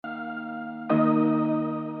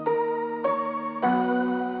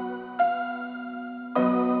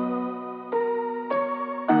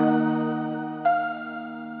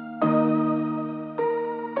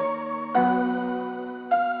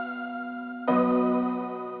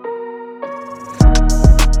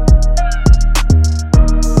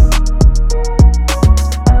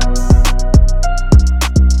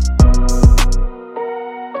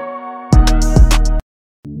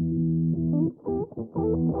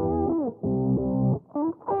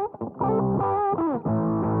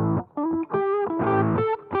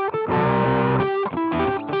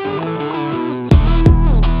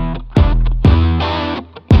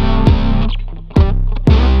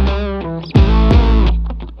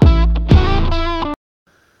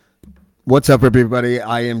What's up, everybody?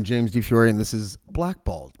 I am James DeFiore, and this is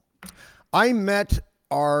Blackballed. I met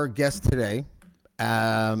our guest today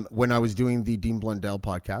when I was doing the Dean Blundell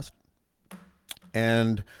podcast,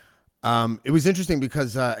 and it was interesting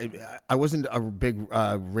because I wasn't a big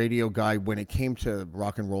radio guy when it came to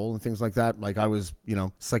rock and roll and things like that. Like I was,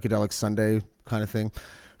 psychedelic Sunday kind of thing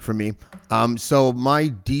for me. So my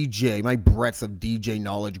breadth of DJ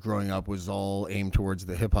knowledge growing up was all aimed towards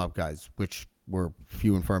the hip hop guys, which were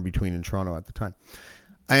few and far between in Toronto at the time.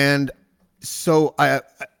 And so I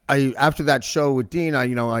after that show with Dean,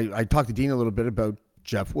 I talked to Dean a little bit about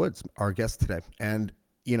Jeff Woods, our guest today, and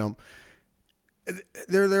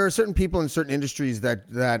there are certain people in certain industries that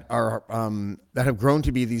have grown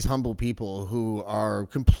to be these humble people who are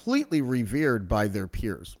completely revered by their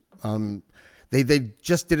peers. They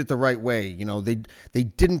just did it the right way. They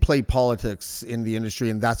didn't play politics in the industry,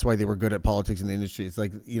 and that's why they were good at politics in the industry. It's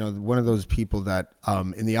like, one of those people that,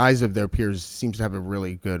 in the eyes of their peers, seems to have a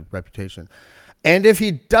really good reputation. And if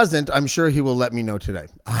he doesn't, I'm sure he will let me know today.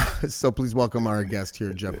 So please welcome our guest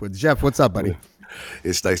here, Jeff Woods. Jeff, what's up, buddy?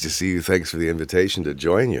 It's nice to see you. Thanks for the invitation to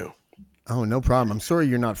join you. Oh, no problem. I'm sorry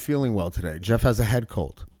you're not feeling well today. Jeff has a head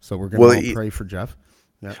cold, so we're going to pray for Jeff.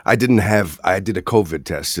 Yep. I did a COVID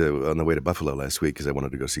test on the way to Buffalo last week because I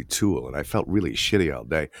wanted to go see Tool, and I felt really shitty all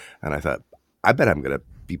day. And I thought, I bet I'm going to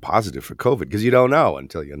be positive for COVID because you don't know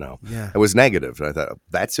until you know. Yeah. I was negative, and I thought,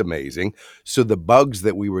 that's amazing. So the bugs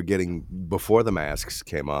that we were getting before the masks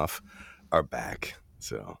came off are back.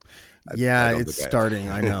 So it's starting.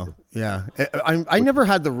 I know. Yeah, I never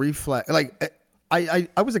had the reflex. Like I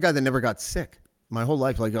was a guy that never got sick my whole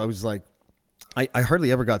life. Like I was like. I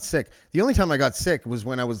hardly ever got sick. The only time I got sick was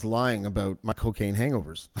when I was lying about my cocaine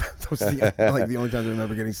hangovers. Those are the only times I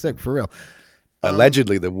remember getting sick, for real.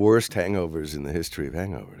 Allegedly, the worst hangovers in the history of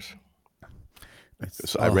hangovers.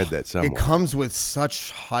 So I read that somewhere. It comes with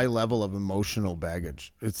such high level of emotional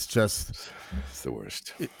baggage. It's the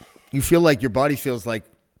worst. You feel like your body feels like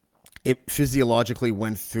it physiologically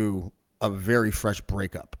went through a very fresh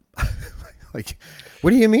breakup. Like,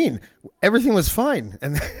 what do you mean? Everything was fine.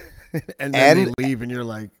 And then they leave, and you're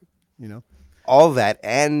like, all that.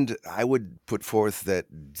 And I would put forth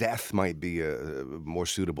that death might be a more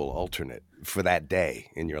suitable alternate for that day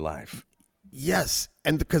in your life. Yes.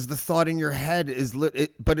 And because the thought in your head is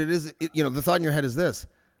the thought in your head is this: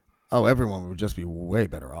 oh, everyone would just be way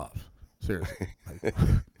better off. Seriously. Like,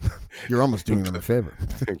 you're almost doing them a favor.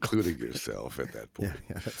 Including yourself at that point.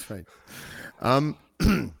 Yeah, that's right.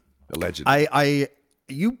 Allegedly.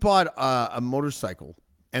 You bought a motorcycle.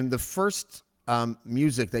 And the first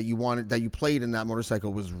music that you played in that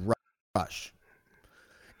motorcycle was Rush.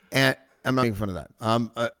 And I'm not making fun of that.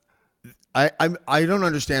 I don't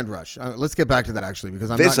understand Rush. Let's get back to that actually,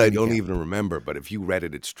 because I don't even remember. But if you read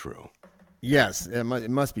it, it's true. Yes, it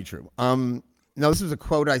must be true. Now this was a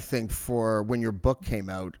quote I think for when your book came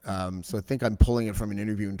out. So I think I'm pulling it from an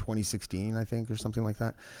interview in 2016, I think, or something like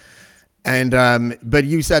that. And but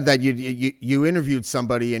you said that you interviewed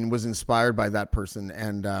somebody and was inspired by that person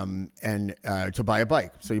and to buy a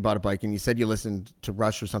bike. So you bought a bike, and you said you listened to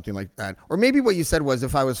Rush or something like that. Or maybe what you said was,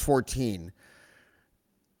 if I was 14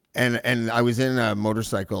 and I was in a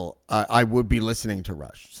motorcycle, I would be listening to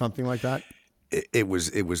Rush, something like that. It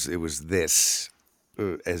was this.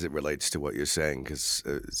 As it relates to what you're saying, because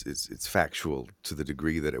it's factual to the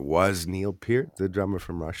degree that it was Neil Peart, the drummer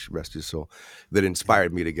from Rush, rest his soul, that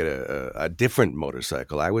inspired me to get a different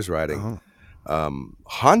motorcycle. I was riding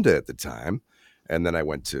Honda at the time, and then I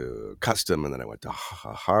went to Custom, and then I went to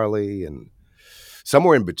Harley, and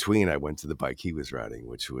somewhere in between I went to the bike he was riding,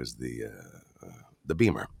 which was the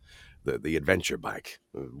Beamer. The adventure bike,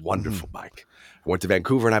 wonderful bike. I went to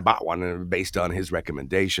Vancouver and I bought one based on his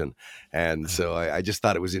recommendation. And so I just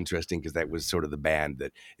thought it was interesting because that was sort of the band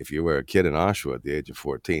that if you were a kid in Oshawa at the age of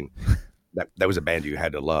 14, that was a band you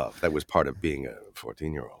had to love. That was part of being a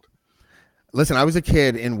 14-year-old. Listen, I was a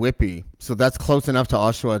kid in Whitby, so that's close enough to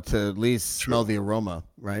Oshawa to at least smell the aroma,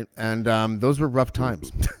 right? And those were rough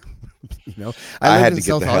times. I had to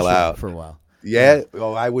get the hell out for a while. Yeah,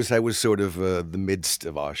 well, I was sort of the midst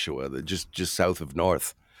of Oshawa, just south of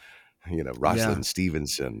North, Rosslyn,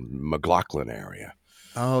 Stevenson, McLaughlin area.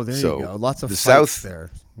 Oh, there you go. Lots of fights south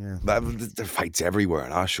there. Yeah. There are fights everywhere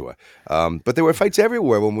in Oshawa, but there were fights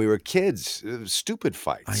everywhere when we were kids. Stupid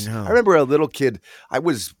fights. I know. I remember a little kid. I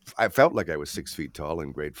felt like I was 6 feet tall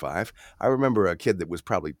in grade 5. I remember a kid that was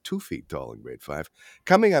probably 2 feet tall in grade 5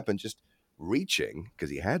 coming up and just reaching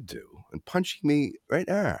because he had to and punching me right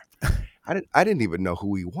there. I didn't even know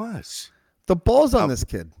who he was. The balls on this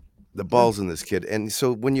kid. The balls on this kid. And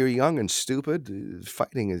so when you're young and stupid,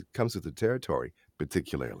 fighting comes with the territory,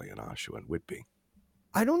 particularly in Oshawa and Whitby.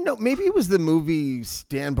 I don't know. Maybe it was the movie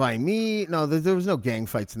Stand By Me. No, there was no gang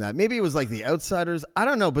fights in that. Maybe it was like The Outsiders. I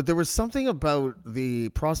don't know, but there was something about the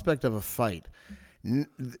prospect of a fight.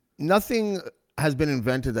 Nothing has been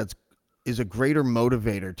invented is a greater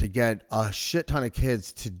motivator to get a shit ton of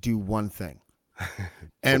kids to do one thing.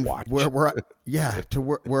 And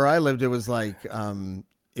where I lived, it was like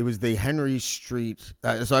it was the Henry Street.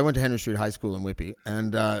 So I went to Henry Street High School in Whitby,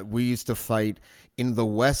 and we used to fight in the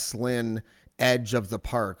West Lynn edge of the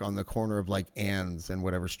park on the corner of like Ann's and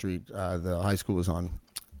whatever street the high school was on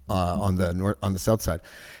the south side,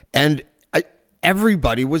 and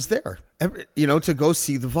everybody was there, to go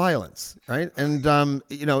see the violence, right? And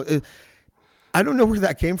I don't know where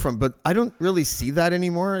that came from, but I don't really see that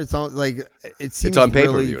anymore. It's all like it seems it's on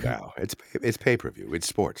pay-per-view really, now. It's pay-per-view. It's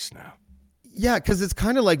sports now. Yeah, because it's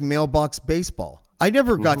kind of like mailbox baseball. I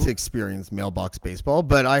never got to experience mailbox baseball,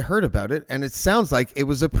 but I heard about it, and it sounds like it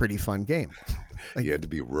was a pretty fun game. Like, you had to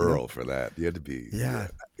be rural for that. You had to be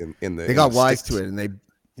in the. They got wise to it, and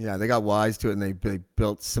they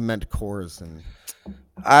built cement cores and.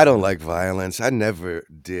 I don't like violence. I never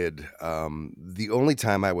did. The only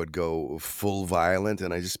time I would go full violent,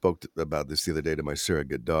 and I just spoke about this the other day to my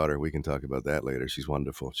surrogate daughter. We can talk about that later. She's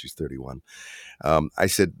wonderful. She's 31. I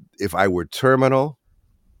said, if I were terminal,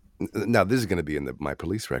 now this is going to be in my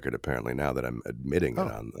police record, apparently, now that I'm admitting it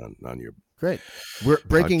on your great. We're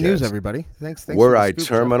breaking podcast. News, everybody. Thanks. Were I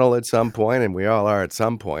terminal at some point, and we all are at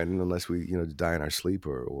some point, unless we die in our sleep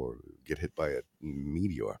or get hit by a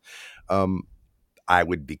meteor. I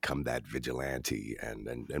would become that vigilante,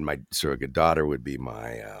 and my surrogate daughter would be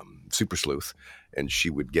my super sleuth, and she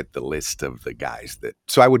would get the list of the guys that.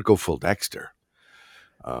 So I would go full Dexter.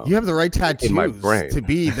 You have the right tattoos in my brain to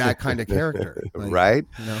be that kind of character, like, right?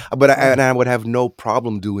 But I would have no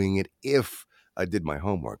problem doing it if I did my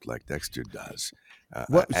homework like Dexter does.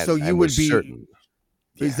 So you would be certain.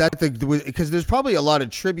 Is that because there's probably a lot of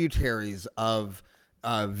tributaries of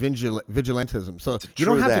vigilantism. So you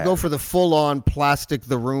don't have to go for the full-on plastic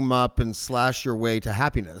the room up and slash your way to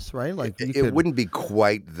happiness, right? Like it wouldn't be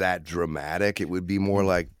quite that dramatic. It would be more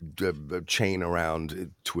like a chain around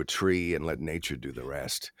to a tree and let nature do the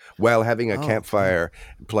rest, while having a campfire,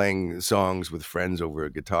 playing songs with friends over a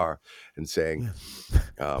guitar, and saying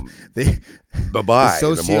bye-bye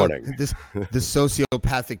in the morning. The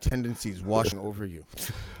sociopathic tendencies washing over you.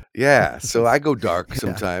 Yeah, so I go dark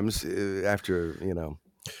sometimes after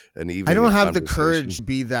an evening. I don't have the courage to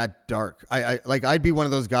be that dark. I'd be one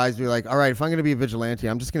of those guys who be like, all right, if I'm going to be a vigilante,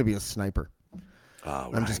 I'm just going to be a sniper.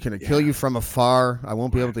 I'm just going to kill you from afar. I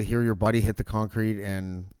won't be able to hear your body hit the concrete,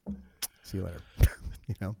 and see you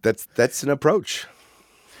later. That's an approach.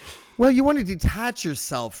 Well, you want to detach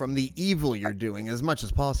yourself from the evil you're doing as much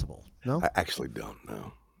as possible. No, I actually don't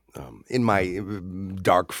know. In my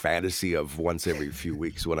dark fantasy of once every few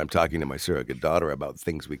weeks, when I'm talking to my surrogate daughter about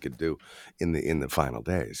things we could do in the final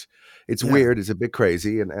days, it's weird. It's a bit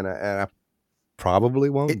crazy, and I probably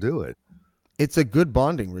won't do it. It's a good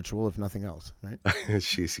bonding ritual, if nothing else, right?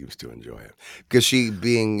 She seems to enjoy it because she,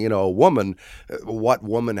 being a woman, what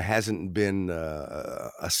woman hasn't been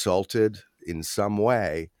assaulted in some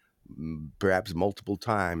way, perhaps multiple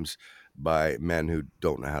times, by men who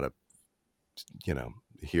don't know how to,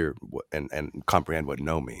 hear and comprehend what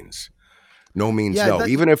no means. No means no.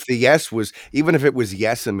 Even if it was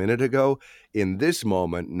yes a minute ago, in this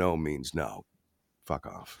moment, no means no. Fuck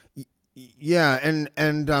off. Yeah, and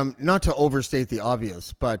not to overstate the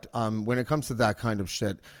obvious, but when it comes to that kind of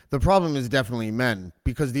shit, the problem is definitely men,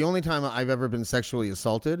 because the only time I've ever been sexually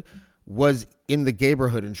assaulted was in the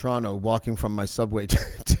neighborhood in Toronto, walking from my subway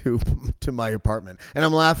to my apartment. And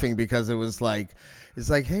I'm laughing because it's like,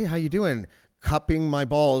 hey, how you doing? Cupping my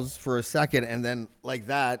balls for a second, and then like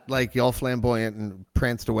that, like y'all flamboyant and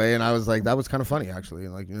pranced away. And I was like, that was kind of funny, actually.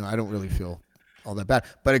 Like, I don't really feel all that bad,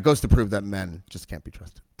 but it goes to prove that men just can't be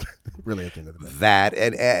trusted. Really, at the end of the day. That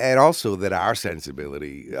and also that our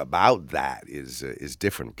sensibility about that is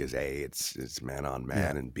different, because A, it's man on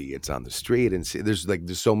man, and B, it's on the street, and C,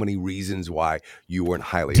 there's so many reasons why you weren't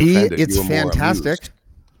highly offended. It's fantastic.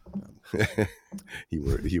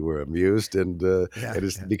 You were amused, and it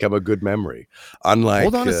has become a good memory. Unlike,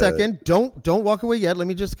 hold on a second, don't walk away yet. Let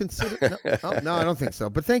me just consider. No, I don't think so.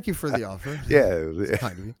 But thank you for the offer. Yeah,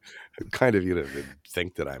 kind of you. Kind of you to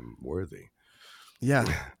think that I'm worthy. Yeah.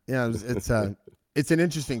 It's an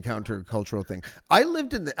interesting countercultural thing. I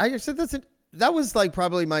lived in that was like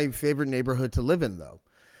probably my favorite neighborhood to live in, though.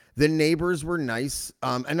 The neighbors were nice,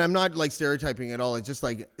 and I'm not like stereotyping at all. It's just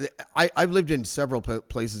like I've lived in several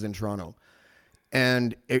places in Toronto,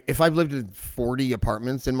 and if I've lived in 40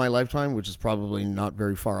 apartments in my lifetime, which is probably not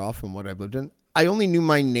very far off from what I've lived in, I only knew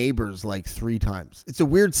my neighbors like 3 times. It's a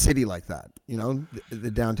weird city like that,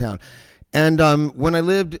 the downtown. And when I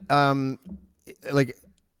lived like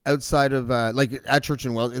outside of like at Church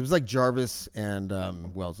and Wellesley, it was like Jarvis and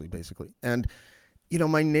Wellesley basically. And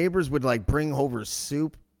my neighbors would like bring over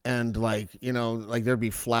soup and like like there'd be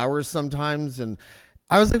flowers sometimes, and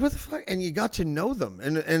I was like, what the fuck? And you got to know them,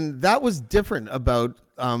 and that was different about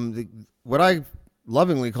what I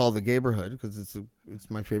lovingly call the neighborhood, because it's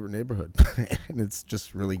my favorite neighborhood and it's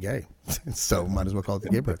just really gay, so might as well call it the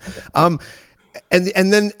neighborhood. And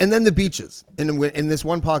then the beaches. In this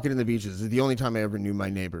one pocket in the beaches is the only time I ever knew my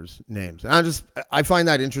neighbors' names. And I find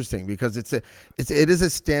that interesting because it is a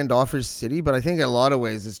standoffish city, but I think in a lot of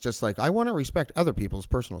ways it's just like I want to respect other people's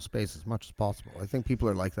personal space as much as possible. I think people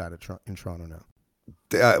are like that in Toronto now.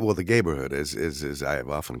 Well, the neighborhood is I have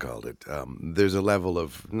often called it. There's a level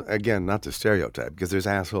of, again, not to stereotype, because there's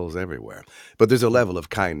assholes everywhere, but there's a level of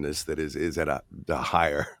kindness that is at a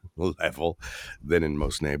higher level than in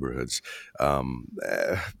most neighborhoods.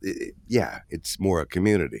 It's more a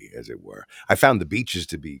community, as it were. I found the beaches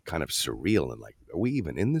to be kind of surreal and like, are we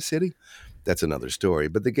even in the city? That's another story.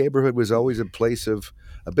 But the neighborhood was always a place of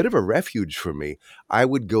a bit of a refuge for me. I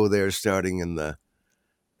would go there starting in the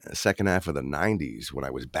second half of the 90s when I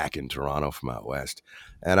was back in Toronto from out west.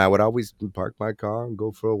 And I would always park my car and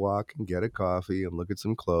go for a walk and get a coffee and look at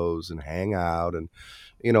some clothes and hang out. And,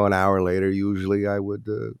 an hour later, usually I would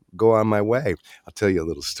go on my way. I'll tell you a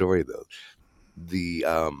little story, though. The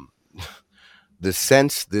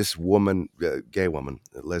sense this woman, gay woman,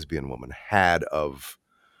 lesbian woman, had of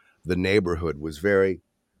the neighborhood was very,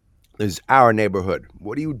 this is our neighborhood.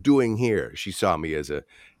 What are you doing here? She saw me as a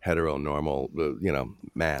heteronormal,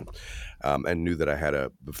 man, and knew that I had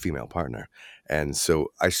a female partner. And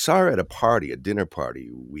so I saw her at a dinner party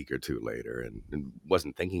a week or two later, and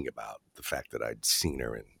wasn't thinking about the fact that I'd seen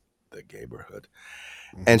her in the neighborhood.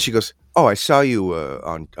 Mm-hmm. And she goes, "Oh, I saw you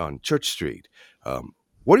on Church Street.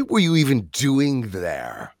 What were you even doing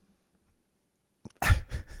there?"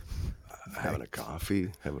 Having a coffee.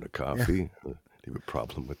 Yeah. Do you have a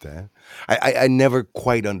problem with that? I never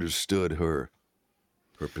quite understood her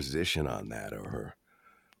position on that, or her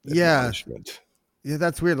admonishment. Yeah,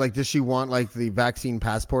 that's weird. Like, does she want like the vaccine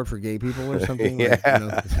passport for gay people or something?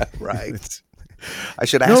 Yeah, right. I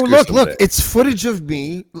should ask her. Look, it's footage of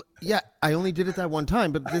me. Yeah, I only did it that one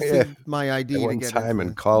time, but this is my ID. One time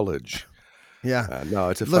in college. Yeah. No,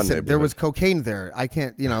 it's a fun neighborhood. There was cocaine there. I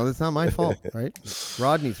can't, it's not my fault, right?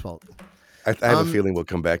 Rodney's fault. I have a feeling we'll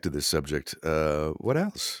come back to this subject. What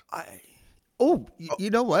else?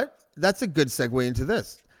 You know what? That's a good segue into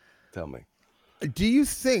this. Tell me. Do you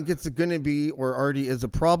think it's going to be, or already is, a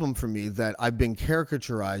problem for me that I've been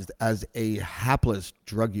caricaturized as a hapless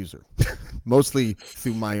drug user, mostly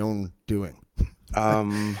through my own doing?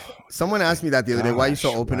 Someone asked me that the other day. Why are you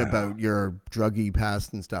so open about your druggy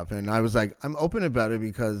past and stuff? And I was like, I'm open about it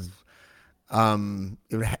because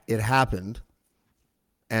it happened,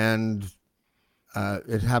 and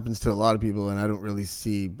it happens to a lot of people, and I don't really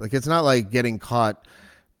see, like, it's not like getting caught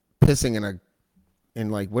pissing in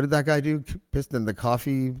like, what did that guy do? Pissed in the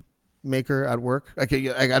coffee maker at work? I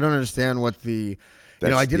don't understand what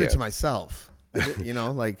I did it to myself.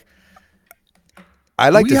 Like, I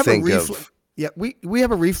like to think of. Yeah, we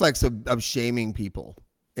have a reflex of shaming people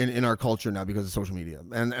in our culture now because of social media,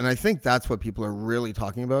 and I think that's what people are really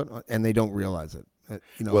talking about, and they don't realize it.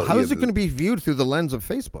 How is it going to be viewed through the lens of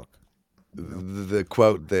Facebook? The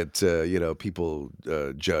quote that people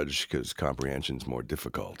judge because comprehension's more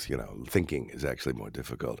difficult. Thinking is actually more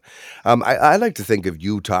difficult. I like to think of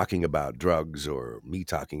you talking about drugs, or me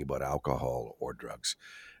talking about alcohol or drugs,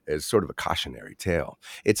 as sort of a cautionary tale.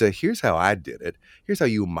 It's here's how I did it. Here's how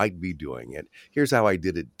you might be doing it. Here's how I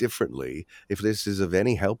did it differently. If this is of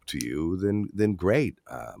any help to you, then great.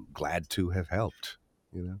 I'm glad to have helped.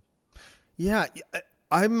 Yeah,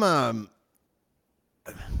 I'm.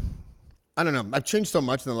 I don't know. I've changed so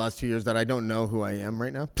much in the last 2 years that I don't know who I am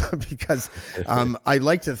right now because I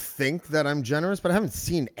like to think that I'm generous, but I haven't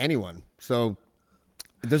seen anyone. So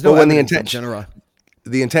there's no evidence of generosity.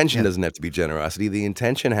 The intention doesn't have to be generosity. The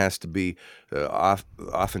intention has to be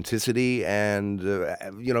authenticity, and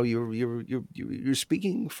you're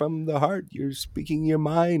speaking from the heart. You're speaking your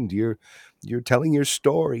mind. You're telling your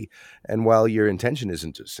story. And while your intention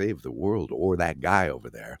isn't to save the world or that guy over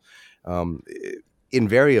there,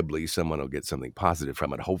 invariably someone will get something positive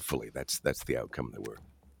from it. Hopefully, that's the outcome that we're.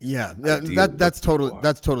 Yeah, that's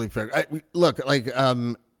totally fair. Look, like,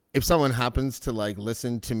 if someone happens to like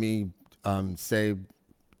listen to me say,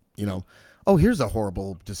 oh, here's a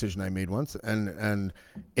horrible decision I made once, and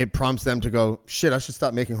it prompts them to go, shit, I should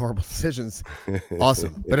stop making horrible decisions.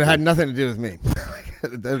 Awesome, but it had nothing to do with me.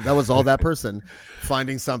 That was all that person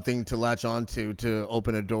finding something to latch onto to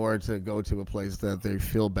open a door to go to a place that they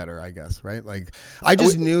feel better. I guess, right? Like I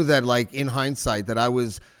just knew that, like in hindsight, that I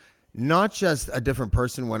was not just a different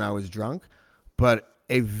person when I was drunk, but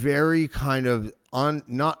a very kind of on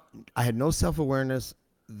not. I had no self awareness.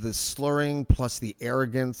 The slurring plus the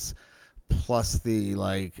arrogance plus the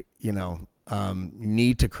like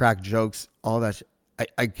need to crack jokes, all that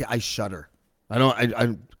I shudder.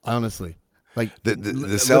 I honestly like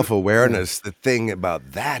The self-awareness, the thing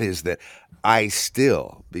about that is that I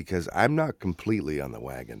still, because I'm not completely on the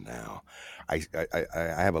wagon now, I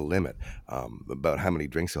have a limit about how many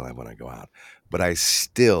drinks I'll have when I go out, but I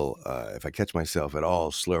still, if I catch myself at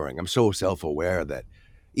all slurring, I'm so self-aware that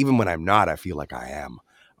even when I'm not, I feel like I am.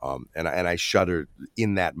 And I shudder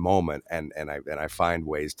in that moment, and I find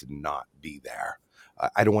ways to not be there.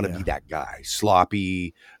 I don't want to be that guy,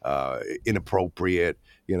 sloppy, inappropriate,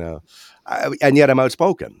 and yet I'm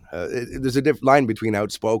outspoken. There's a line between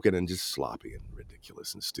outspoken and just sloppy and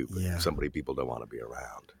ridiculous and stupid. Yeah. Somebody people don't want to be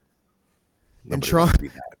around. And Nobody wants to be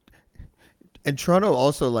that. And Toronto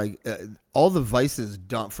also, like all the vices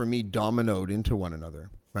for me dominoed into one another,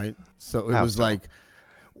 right? So it was like,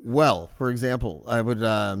 well, for example, I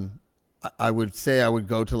would say I would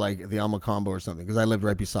go to like the Alma Combo or something because I lived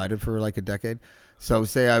right beside it for like a decade. So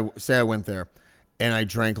say I went there and I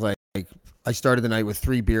drank like I started the night with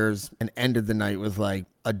 3 beers and ended the night with like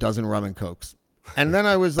a dozen rum and cokes. And then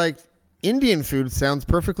I was like, Indian food sounds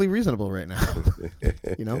perfectly reasonable right now.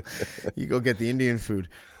 You go get the Indian food.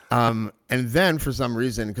 And then for some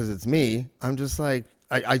reason, because it's me, I'm just like,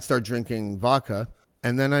 I'd start drinking vodka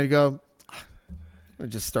and then I go, I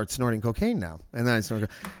just start snorting cocaine now. And then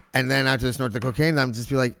after I snort the cocaine, I'm just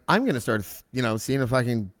be like, I'm going to start, seeing if I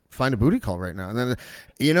can find a booty call right now. And then,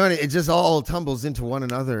 and it just all tumbles into one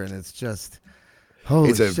another. And it's just,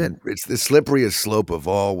 holy shit. It's the slipperiest slope of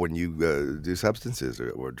all when you do substances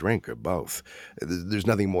or drink or both. There's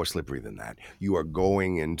nothing more slippery than that. You are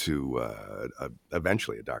going into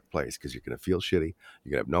eventually a dark place because you're going to feel shitty.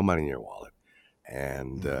 You're going to have no money in your wallet.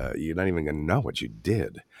 And you're not even going to know what you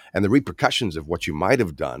did. And the repercussions of what you might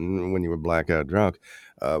have done when you were blackout drunk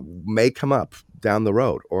may come up down the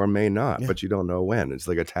road or may not, but you don't know when. It's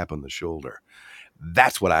like a tap on the shoulder.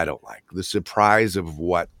 That's what I don't like. The surprise of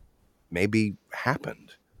what maybe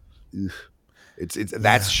happened.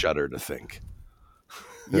 That's shudder to think.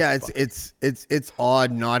 Yeah, it's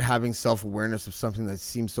odd not having self-awareness of something that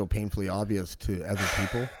seems so painfully obvious to other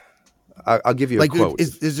people. I'll give you a quote.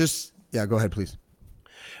 Is just go ahead, please.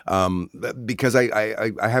 Because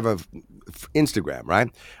I have a Instagram, right?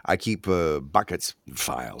 I keep buckets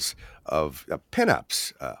files of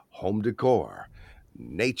pinups, home decor,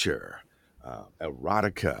 nature,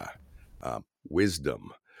 erotica,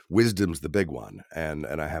 wisdom. Wisdom's the big one, and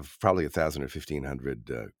I have probably 1,000 or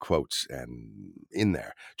 1,500 quotes and in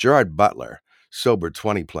there. Gerard Butler, sober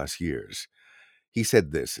 20 plus years, he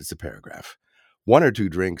said this. It's a paragraph. 1 or 2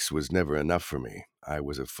 drinks was never enough for me. I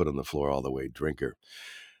was a foot on the floor all the way drinker.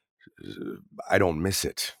 I don't miss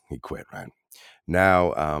it. He quit, right?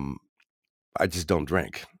 Now, I just don't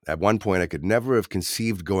drink. At one point, I could never have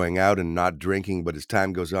conceived going out and not drinking, but as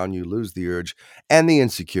time goes on, you lose the urge and the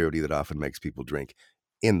insecurity that often makes people drink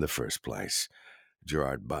in the first place.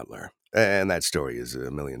 Gerard Butler. And that story is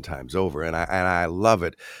a million times over. And I love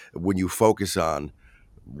it when you focus on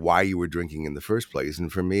why you were drinking in the first place.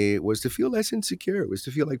 And for me, it was to feel less insecure. It was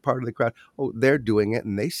to feel like part of the crowd. Oh, they're doing it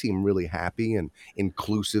and they seem really happy and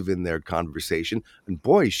inclusive in their conversation. And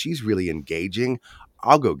boy, she's really engaging.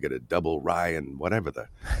 I'll go get a double rye and whatever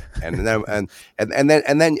and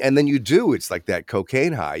then you do. It's like that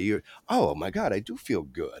cocaine high. Oh my God, I do feel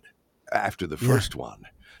good after the first one.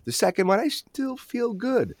 The second one, I still feel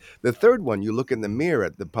good. The third one, you look in the mirror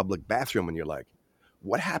at the public bathroom and you're like,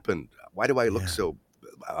 what happened? Why do I look so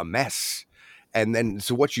a mess? And then,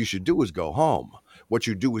 so what you should do is go home. What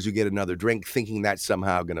you do is you get another drink thinking that's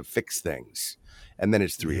somehow going to fix things. And then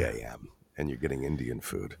it's 3 a.m. and you're getting Indian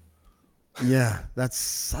food. Yeah, that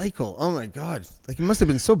cycle. Oh my God. Like it must have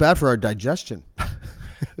been so bad for our digestion.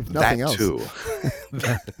 If nothing that else. Too.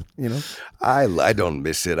 I don't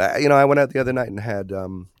miss it. I went out the other night and had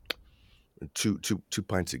two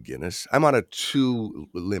pints of Guinness. I'm on a 2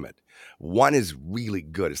 limit. 1 is really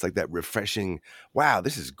good. It's like that refreshing, wow,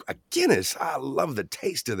 this is a Guinness. I love the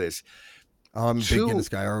taste of this. I'm a big Guinness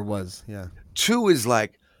guy, or was, yeah. 2 is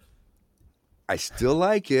like, I still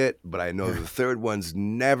like it, but I know the third one's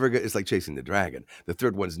never going to, it's like chasing the dragon. The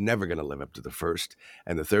third one's never going to live up to the first,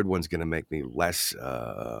 and the third one's going to make me less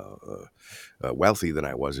wealthy than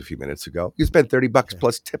I was a few minutes ago. You spend $30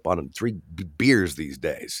 plus tip on 3 beers these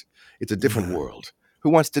days. It's a different world.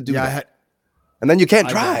 Who wants to do that? And then you can't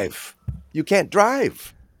drive. You can't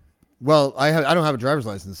drive. Well, I don't have a driver's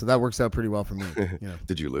license, so that works out pretty well for me.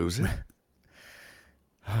 Did you lose it?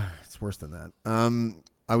 It's worse than that.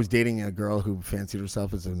 I was dating a girl who fancied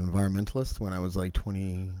herself as an environmentalist when I was like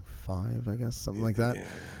 25, I guess, something like that.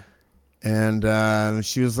 And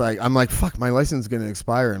she was like, I'm like, fuck, my license is going to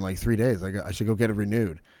expire in like 3 days. I should go get it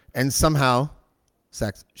renewed. And somehow,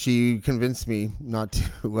 she convinced me not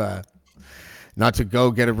to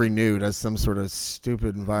go get it renewed as some sort of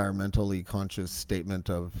stupid environmentally conscious statement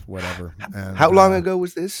of whatever. And, how long ago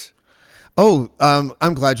was this?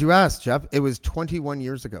 I'm glad you asked, Jeff. It was 21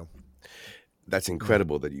 years ago. That's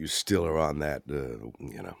incredible that you still are on that,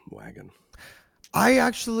 wagon. I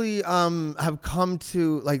actually have come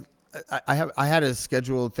to like I had a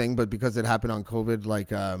scheduled thing, but because it happened on COVID,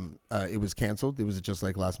 like it was canceled. It was just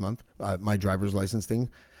like last month, my driver's license thing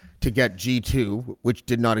to get G2, which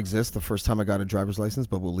did not exist the first time I got a driver's license,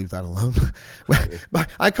 but we'll leave that alone. But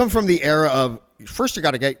I come from the era of first you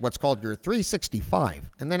got to get what's called your 365.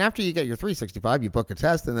 And then after you get your 365, you book a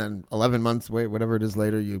test, and then 11 months, whatever it is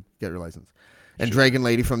later, you get your license. And Dragon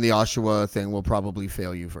Lady from the Oshawa thing will probably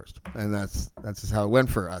fail you first. And that's just how it went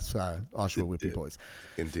for us, Oshawa Whippy Boys.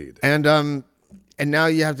 Indeed. And now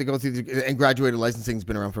you have to go through and graduated licensing has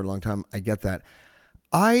been around for a long time. I get that.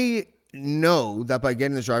 I know that by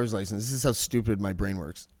getting this driver's license, this is how stupid my brain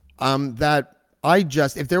works. That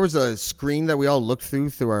if there was a screen that we all looked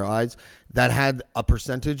through our eyes that had a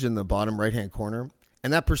percentage in the bottom right-hand corner,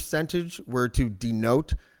 and that percentage were to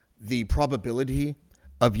denote the probability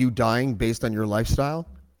of you dying based on your lifestyle,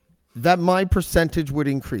 that my percentage would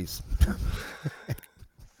increase.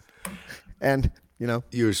 And, You're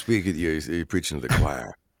preaching to the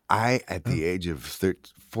choir. At the age of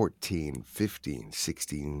 14, 15,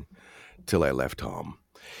 16, till I left home,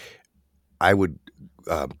 I would,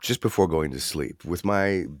 just before going to sleep, with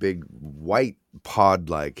my big white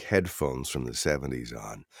pod-like headphones from the 70s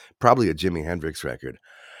on, probably a Jimi Hendrix record,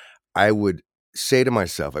 I would say to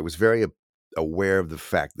myself, I was very aware of the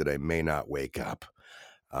fact that I may not wake up.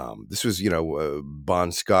 This was,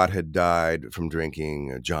 Bon Scott had died from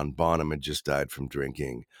drinking. John Bonham had just died from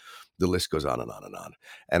drinking. The list goes on and on and on.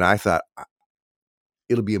 And I thought,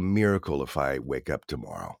 it'll be a miracle if I wake up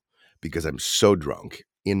tomorrow because I'm so drunk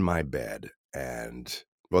in my bed. And,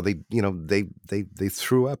 well, they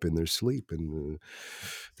threw up in their sleep, and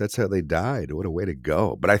that's how they died. What a way to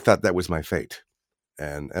go. But I thought that was my fate.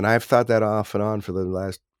 And I've thought that off and on for the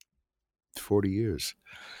last 40 years.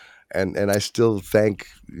 And I still thank,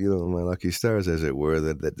 my lucky stars, as it were,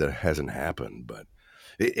 that hasn't happened. But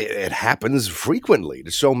it happens frequently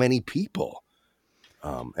to so many people.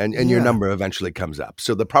 And your number eventually comes up.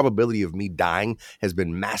 So the probability of me dying has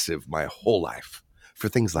been massive my whole life for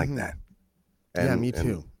things like that. And, me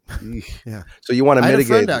too. Yeah. So you want to mitigate.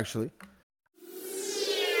 I had a friend, actually.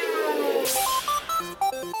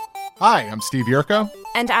 Hi, I'm Steve Yerko.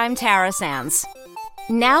 And I'm Tara Sands.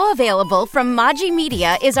 Now available from Maji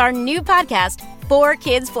Media is our new podcast,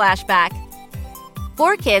 4Kids Flashback.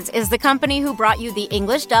 4Kids is the company who brought you the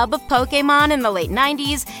English dub of Pokemon in the late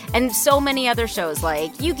 90s and so many other shows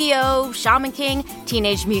like Yu-Gi-Oh!, Shaman King,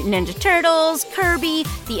 Teenage Mutant Ninja Turtles, Kirby,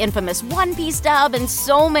 the infamous One Piece dub, and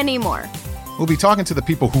so many more. We'll be talking to the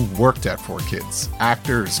people who worked at 4Kids.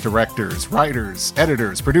 Actors, directors, writers,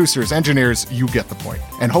 editors, producers, engineers, you get the point.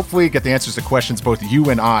 And hopefully get the answers to questions both you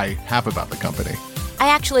and I have about the company. I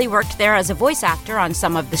actually worked there as a voice actor on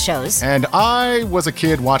some of the shows. And I was a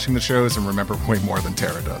kid watching the shows and remember way more than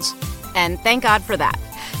Tara does. And thank God for that.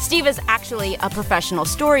 Steve is actually a professional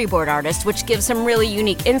storyboard artist, which gives some really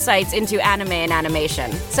unique insights into anime and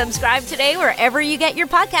animation. Subscribe today wherever you get your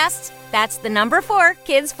podcasts. That's the number 4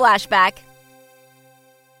 Kids Flashback.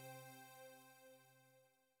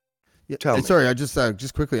 Yeah, sorry, I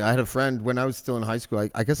just quickly, I had a friend when I was still in high school.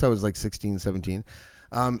 I guess I was like 16, 17.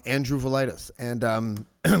 Andrew Velitis. And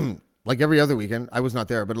like every other weekend, I was not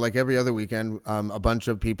there, but like every other weekend, a bunch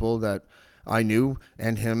of people that I knew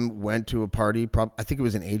and him went to a party. I think it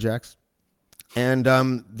was in Ajax. And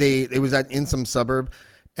it was in some suburb,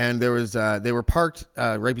 and there was they were parked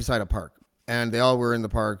right beside a park. And they all were in the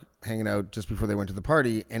park hanging out just before they went to the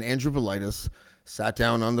party. And Andrew Velitis sat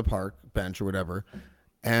down on the park bench or whatever,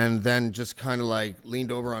 and then just kind of like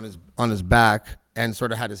leaned over on his back and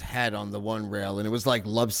sort of had his head on the one rail, and it was like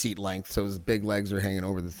love seat length, so his big legs are hanging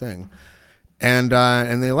over the thing. And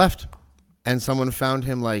they left. and someone found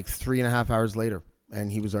him like 3.5 hours later,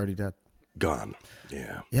 and he was already dead. Gone.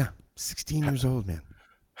 Yeah. Yeah, 16 years old, man.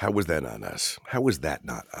 How was that on us? How was that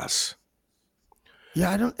not us? Yeah,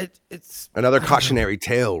 I don't. It's Another cautionary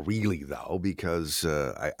tale, really, though, because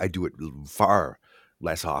I do it far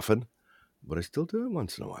less often, but I still do it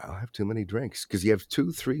once in a while. I have too many drinks because you have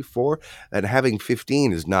 2, 3, 4, and having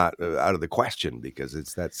 15 is not out of the question because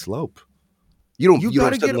it's that slope. You don't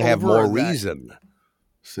gotta get suddenly have over more that. reason.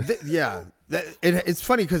 Yeah, it's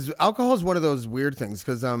funny because alcohol is one of those weird things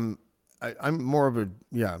because I'm more of a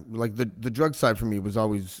like the drug side for me was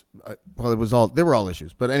always they were all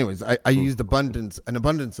issues, but anyways I used an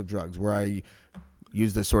abundance of drugs where I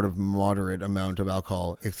used a sort of moderate amount of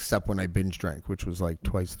alcohol except when I binge drank, which was like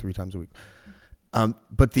 2-3 times a week.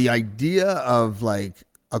 But the idea of like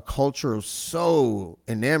a culture so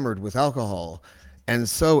enamored with alcohol and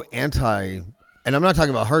so anti, and I'm not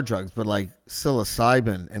talking about hard drugs, but like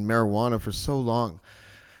psilocybin and marijuana for so long,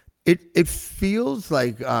 it feels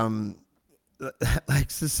like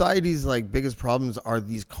society's like biggest problems are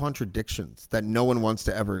these contradictions that no one wants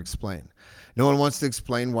to ever explain. No one wants to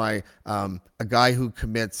explain why a guy who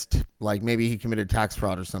commits like maybe he committed tax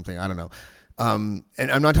fraud or something, I don't know.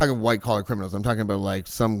 And I'm not talking white collar criminals. I'm talking about like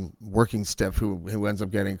some working stiff who ends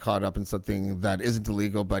up getting caught up in something that isn't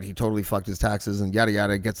illegal, but he totally fucked his taxes and yada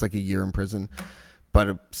yada, gets like a year in prison.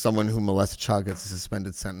 But someone who molests a child gets a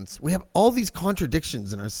suspended sentence. We have all these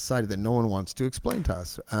contradictions in our society that no one wants to explain to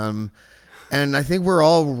us. And I think we're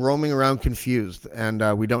all roaming around confused,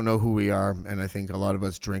 and we don't know who we are. And I think a lot of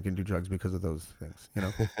us drink and do drugs because of those things, you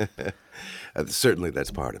know? Certainly,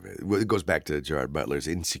 that's part of it. It goes back to Gerard Butler's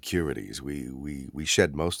insecurities. We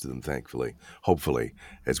shed most of them, thankfully, hopefully,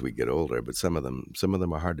 as we get older. But some of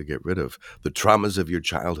them are hard to get rid of. The traumas of your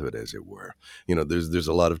childhood, as it were. You know, there's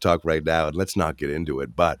a lot of talk right now, and let's not get into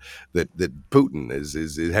it. But that Putin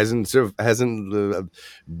hasn't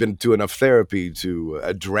been to enough therapy to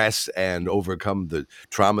address and overcome the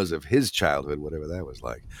traumas of his childhood, whatever that was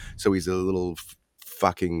like. So he's a little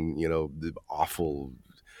fucking, awful,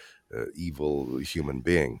 evil human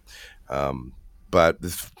being. But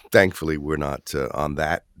thankfully, we're not on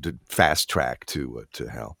that fast track to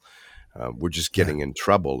hell. We're just getting in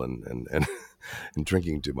trouble and and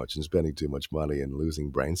drinking too much and spending too much money and losing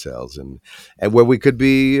brain cells and where we could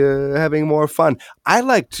be having more fun. I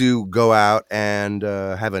like to go out and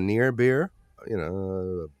have a near beer.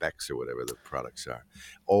 Beck's or whatever the products are,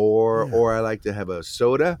 or I like to have a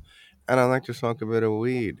soda, and I like to smoke a bit of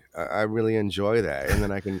weed. I really enjoy that, and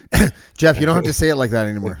then I can. Jeff, you don't have to say it like that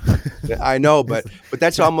anymore. I know, but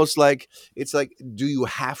that's almost like it's like, do you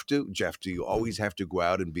have to, Jeff? Do you always have to go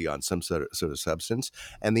out and be on some sort of substance?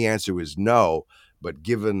 And the answer is no. But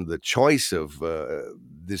given the choice of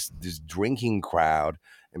this drinking crowd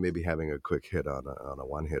and maybe having a quick hit on a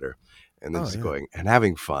one hitter. And then going and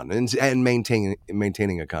having fun and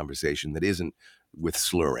maintaining a conversation that isn't with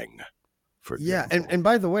slurring. For example. And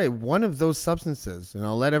by the way, one of those substances, and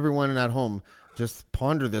I'll let everyone at home just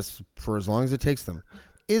ponder this for as long as it takes them,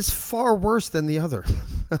 is far worse than the other.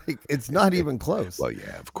 Like, it's not even close. Well,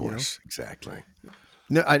 yeah, of course, exactly.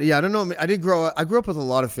 No, I don't know. I grew up with a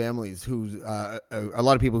lot of families a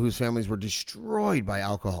lot of people whose families were destroyed by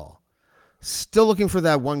alcohol. Still looking for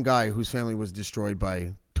that one guy whose family was destroyed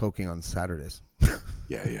by toking on Saturdays.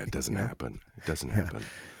 Yeah, it doesn't happen. It doesn't happen.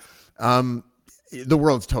 The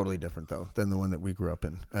world's totally different though than the one that we grew up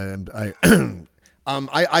in, and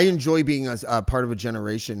I enjoy being a part of a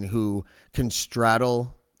generation who can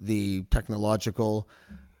straddle the technological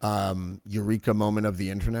eureka moment of the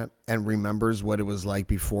internet and remembers what it was like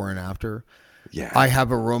before and after. Yeah, I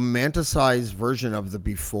have a romanticized version of the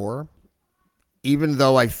before. Even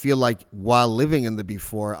though I feel like while living in the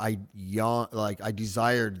before, I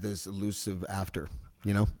desired this elusive after,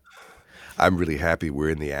 I'm really happy we're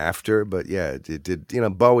in the after, but yeah, it did,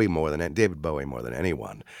 David Bowie more than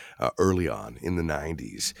anyone early on in the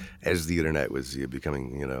 90s as the internet was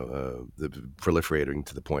becoming, proliferating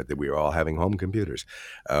to the point that we were all having home computers.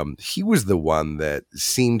 He was the one that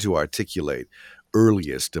seemed to articulate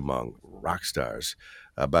earliest among rock stars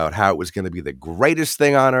about how it was going to be the greatest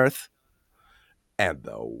thing on earth and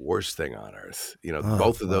the worst thing on earth.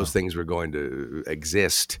 Both of those things were going to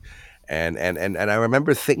exist. And I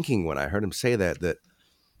remember thinking when I heard him say that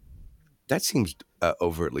seems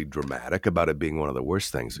overtly dramatic about it being one of the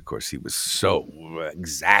worst things. Of course, he was so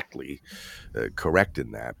exactly correct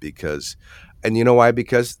in that because, and you know why?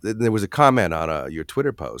 Because there was a comment on your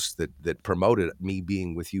Twitter post that promoted me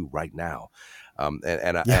being with you right now. And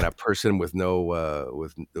a person with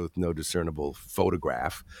no discernible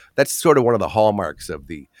photograph. That's sort of one of the hallmarks of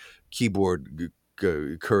the keyboard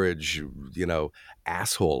courage,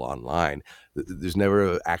 asshole online. There's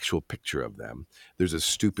never an actual picture of them. There's a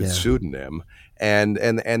stupid pseudonym, and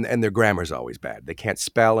their grammar's always bad. They can't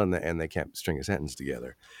spell and they can't string a sentence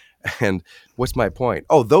together. And what's my point?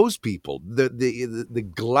 Oh, those people,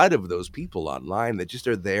 the glut of those people online that just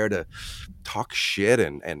are there to talk shit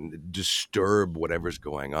and disturb whatever's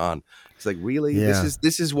going on. It's like, really,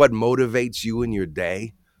 this is what motivates you in your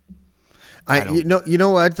day. You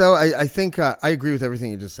know what though? I think I agree with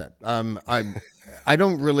everything you just said. I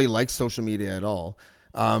don't really like social media at all.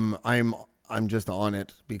 I'm just on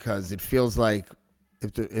it because it feels like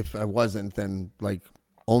if I wasn't, then like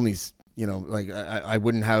only. Like I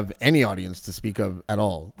wouldn't have any audience to speak of at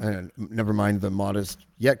all, and never mind the modest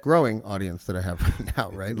yet growing audience that I have right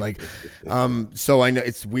now, right? Like, so I know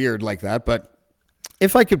it's weird like that, but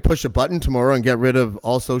if I could push a button tomorrow and get rid of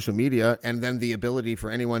all social media and then the ability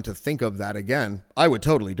for anyone to think of that again, I would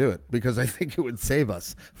totally do it because I think it would save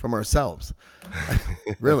us from ourselves.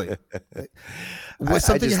 Really.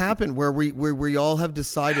 Something happened where we all have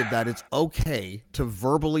decided that it's okay to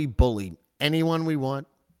verbally bully anyone we want,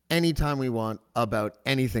 anytime we want, about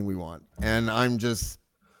anything we want. And I'm just,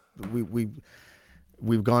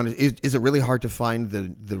 we've gone, is it really hard to find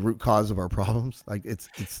the root cause of our problems? Like it's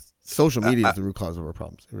social media is the root cause of our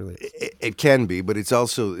problems. It really is. It can be, but it's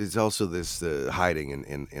also this hiding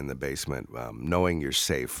in the basement, knowing you're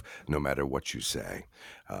safe no matter what you say,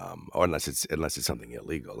 or unless it's something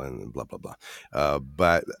illegal and blah blah blah.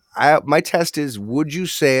 But my test is: would you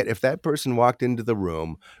say it if that person walked into the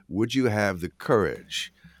room? Would you have the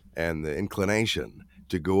courage and the inclination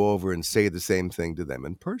to go over and say the same thing to them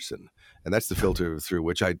in person? And that's the filter through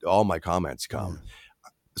which all my comments come.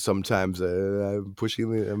 Sometimes I'm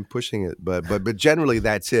pushing it, but generally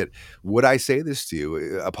that's it. Would I say this to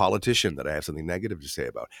you, a politician that I have something negative to say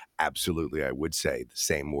about? Absolutely, I would say the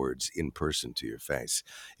same words in person to your face.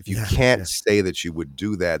 If you can't say that you would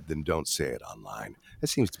do that, then don't say it online. That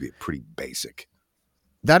seems to be pretty basic.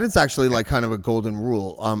 That is actually like kind of a golden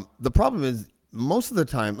rule. The problem is most of the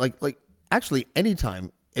time, like actually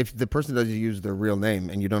anytime, if the person doesn't use their real name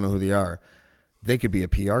and you don't know who they are, they could be a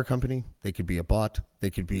PR company, they could be a bot, they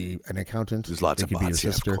could be an accountant. There's lots of bots, be your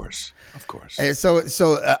sister. Of course. And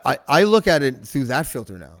so I look at it through that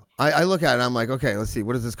filter now. I look at it, I'm like, okay, let's see,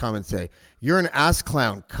 what does this comment say? You're an ass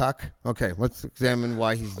clown, cuck. Okay, let's examine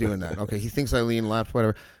why he's doing that. Okay, he thinks Eileen laughed,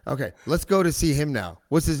 whatever. Okay, let's go to see him now.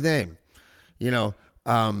 What's his name?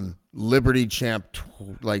 Liberty Champ,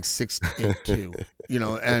 like 6'2",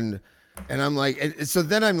 and I'm like, so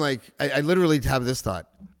then I'm like, I literally have this thought: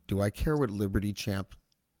 do I care what Liberty Champ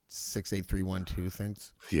 6'8", 312"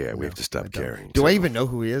 thinks? Yeah, we have to stop caring. Do I even know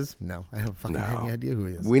who he is? No, I don't fucking have any idea who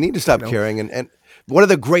he is. We need to stop caring, and one of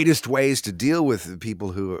the greatest ways to deal with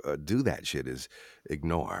people who do that shit is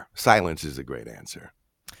ignore. Silence is a great answer.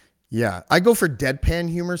 Yeah, I go for deadpan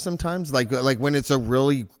humor sometimes, like when it's a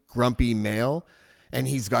really grumpy male. And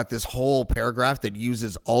he's got this whole paragraph that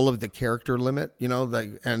uses all of the character limit,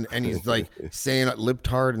 and he's like saying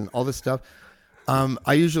libtard and all this stuff.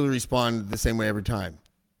 I usually respond the same way every time.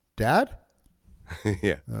 Dad?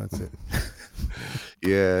 Yeah. Oh, that's it.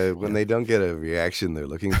 Yeah, when they don't get a reaction they're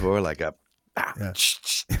looking for, like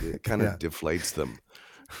it kind of deflates them.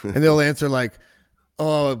 And they'll answer like,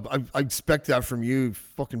 oh, I expect that from you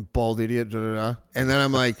fucking bald idiot. Da, da, da. And then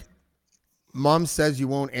I'm like, Mom says you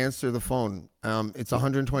won't answer the phone. It's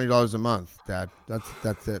 $120 a month, Dad.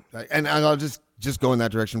 That's it. And I'll just go in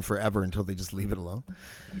that direction forever until they just leave it alone.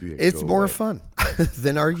 Yeah, it's more fun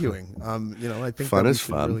than arguing. I think fun is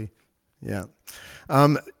fun.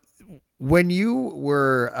 When you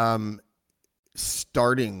were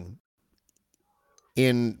starting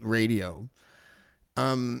in radio,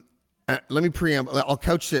 let me preamble. I'll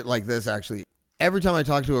couch it like this. Actually, every time I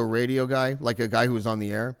talk to a radio guy, like a guy who was on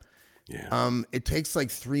the air. Yeah. It takes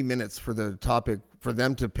like 3 minutes for the topic for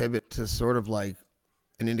them to pivot to sort of like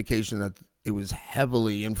an indication that it was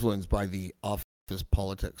heavily influenced by the office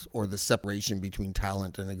politics or the separation between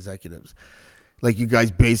talent and executives. Like you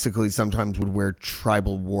guys basically sometimes would wear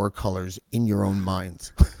tribal war colors in your own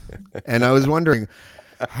minds. And I was wondering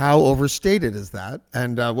how overstated is that?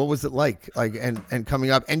 And what was it like and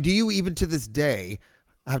coming up? And do you even to this day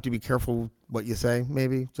have to be careful what you say,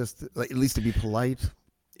 maybe just like, at least to be polite?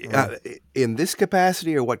 In this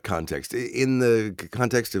capacity or what context? In the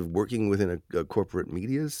context of working within a corporate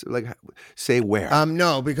media's, like say where?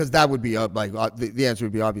 No, because that would be the answer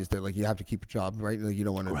would be obvious that like you have to keep your job, right? Like, you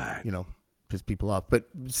don't want to, piss people off. But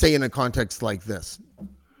say in a context like this,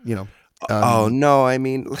 oh no, I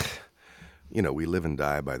mean, we live and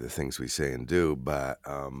die by the things we say and do. But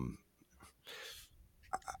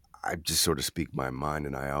I just sort of speak my mind,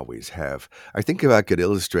 and I always have. I think if I could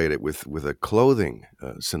illustrate it with a clothing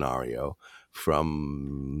scenario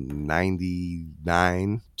from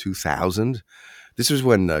 99, 2000. This was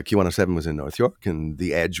when Q107 was in North York, and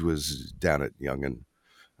The Edge was down at Yonge and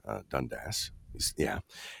Dundas. Yeah.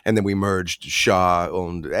 And then we merged. Shaw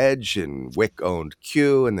owned Edge and Wick owned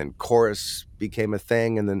Q, and then Chorus became a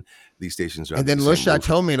thing, and then these stations are And then the Le same roof.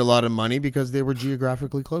 Chateau made a lot of money because they were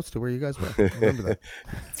geographically close to where you guys were. I remember that.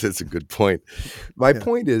 That's a good point. My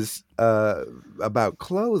point is about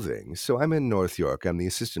clothing. So I'm in North York. I'm the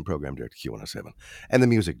assistant program director at Q107 and the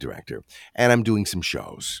music director. And I'm doing some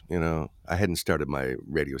shows. You know, I hadn't started my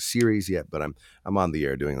radio series yet, but I'm on the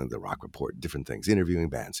air doing like the Rock Report, different things, interviewing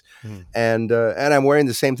bands. And I'm wearing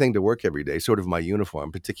the same thing to work every day, sort of my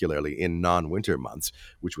uniform, particularly in non-winter months,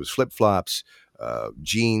 which was flip-flops,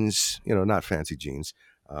 jeans, you know, not fancy jeans,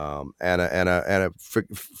 and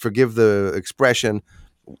forgive the expression,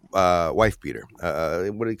 wife beater.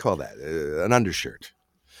 What do you call that? An undershirt.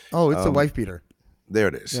 Oh, it's a wife beater. There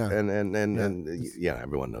it is. Yeah. And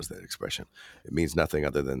everyone knows that expression. It means nothing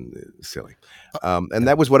other than silly. And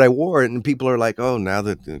that was what I wore. And people are like, oh, now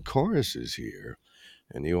that the Chorus is here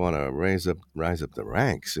and you want to rise up the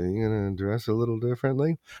ranks, are you going to dress a little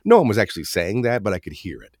differently? No one was actually saying that, but I could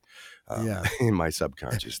hear it. In my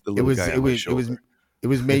subconscious, the little guy on my shoulder. It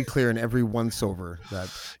was made clear in every once-over that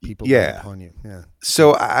people put upon you. Yeah.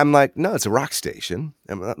 So I'm like, no, it's a rock station.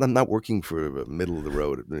 I'm not working for a middle of the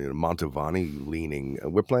road, Mantovani leaning.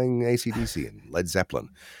 We're playing AC/DC and Led Zeppelin.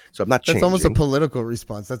 So I'm not changing. That's almost a political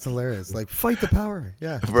response. That's hilarious. Like, fight the power.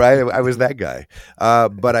 Yeah. Right. I was that guy.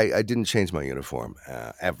 But I didn't change my uniform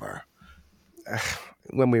ever.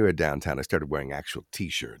 When we were downtown, I started wearing actual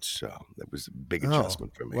T-shirts, so that was a big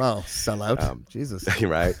adjustment for me. Wow, sell out, Jesus,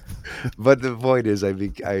 right? But the point is, I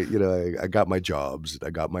got my jobs, I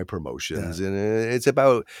got my promotions, and it's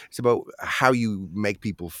about how you make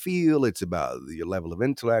people feel. It's about your level of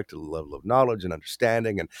intellect, the level of knowledge and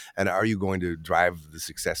understanding, and are you going to drive the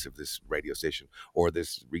success of this radio station or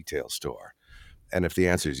this retail store? And if the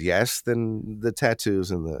answer is yes, then the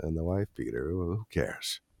tattoos and the wife beater, who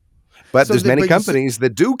cares? But there's many companies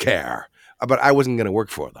that do care, but I wasn't going to work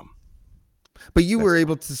for them. But you were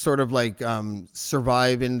able to sort of like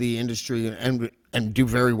survive in the industry and do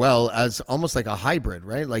very well as almost like a hybrid,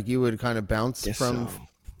 right? Like you would kind of bounce from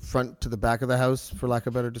front to the back of the house, for lack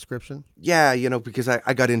of a better description. Yeah, because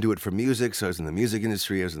I got into it for music. So I was in the music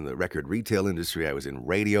industry. I was in the record retail industry. I was in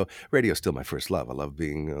radio. Radio is still my first love. I love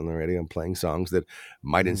being on the radio and playing songs that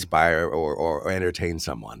might inspire or entertain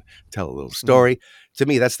someone, tell a little story. To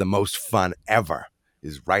me, that's the most fun ever,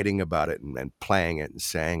 is writing about it and playing it and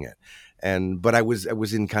saying it. But I was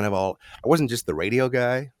in kind of all, I wasn't just the radio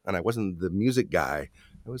guy and I wasn't the music guy.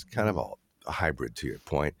 I was kind of all a hybrid, to your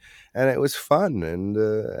point, and it was fun, and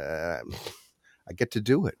I get to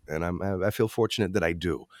do it, and I feel fortunate that I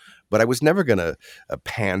do. But I was never gonna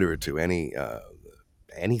pander to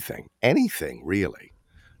anything really,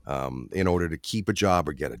 in order to keep a job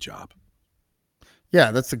or get a job.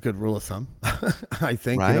 Yeah, that's a good rule of thumb. I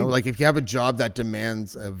think, Right? like if you have a job that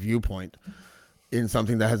demands a viewpoint in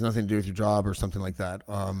something that has nothing to do with your job or something like that,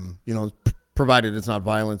 provided it's not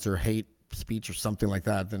violence or hate speech or something like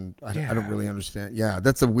that, then I don't really understand. Yeah,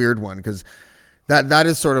 that's a weird one, because that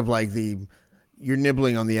is sort of like you're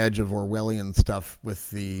nibbling on the edge of Orwellian stuff with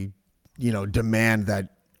the, demand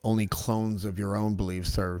that only clones of your own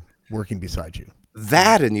beliefs are working beside you.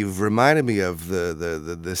 That, and you've reminded me of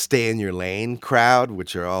the stay in your lane crowd,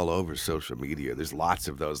 which are all over social media. There's lots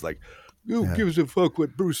of those, like, who gives a fuck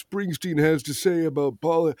what Bruce Springsteen has to say about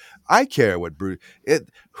Paula? I care what Bruce.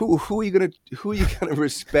 Who are you gonna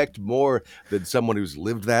respect more than someone who's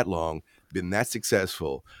lived that long, been that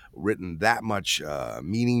successful, written that much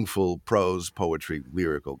meaningful prose, poetry,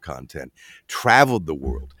 lyrical content, traveled the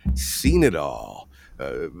world, seen it all,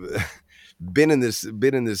 been in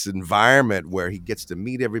this environment where he gets to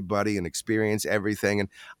meet everybody and experience everything, and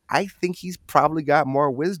I think he's probably got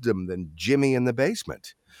more wisdom than Jimmy in the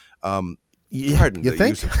basement. Pardon the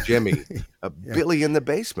use of Jimmy, Billy in the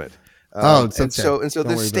basement. So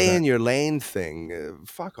the stay in your lane thing,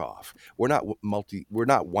 fuck off. We're not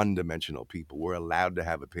one-dimensional people. We're allowed to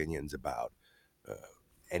have opinions about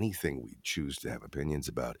anything we choose to have opinions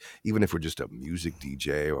about, even if we're just a music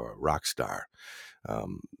DJ or a rock star.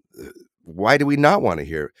 Why do we not want to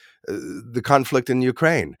hear the conflict in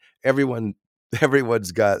Ukraine? Everyone's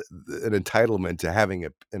got an entitlement to having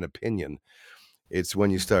an opinion. It's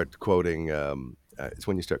when you start quoting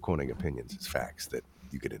opinions as facts that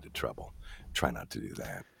you get into trouble. Try not to do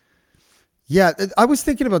that. Yeah, I was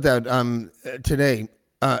thinking about that today,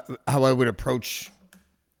 how I would approach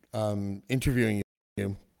interviewing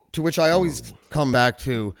you. to which I always come back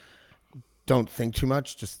to, don't think too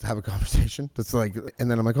much, just have a conversation. That's like,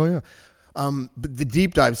 and then I'm like, oh yeah. But the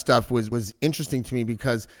deep dive stuff was interesting to me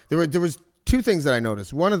because there was two things that I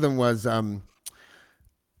noticed. One of them was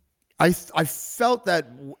I felt that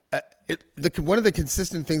one of the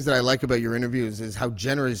consistent things that I like about your interviews is how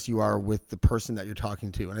generous you are with the person that you're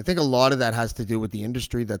talking to, and I think a lot of that has to do with the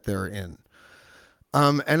industry that they're in.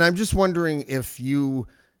 And I'm just wondering if you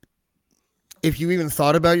even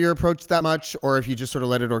thought about your approach that much, or if you just sort of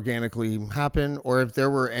let it organically happen, or if there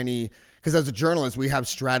were any, because as a journalist, we have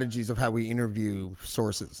strategies of how we interview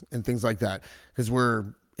sources and things like that, because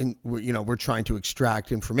we're trying to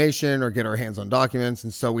extract information or get our hands on documents.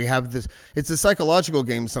 And so we have this, it's a psychological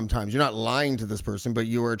game sometimes. You're not lying to this person, but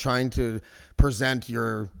you are trying to present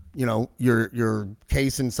your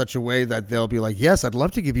case in such a way that they'll be like, yes, I'd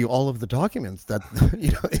love to give you all of the documents, that,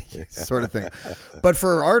 sort of thing. But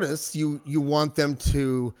for artists, you want them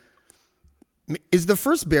to, is the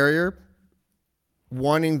first barrier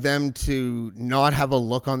wanting them to not have a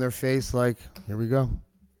look on their face like, here we go,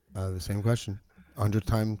 the same question 100th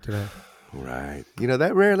time today. Right.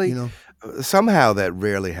 That rarely, somehow that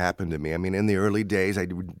rarely happened to me. I mean, in the early days, I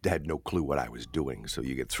had no clue what I was doing. So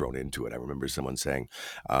you get thrown into it. I remember someone saying,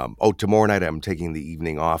 tomorrow night I'm taking the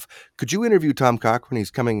evening off. Could you interview Tom Cochrane?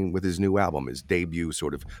 He's coming with his new album, his debut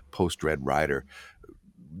sort of post-Red Rider,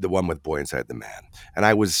 the one with Boy Inside the Man. And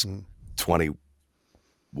I was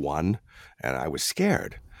 21 and I was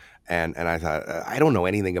scared. And I thought, I don't know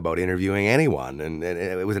anything about interviewing anyone. And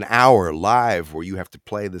it was an hour live where you have to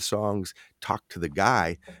play the songs, talk to the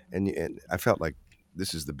guy. And I felt like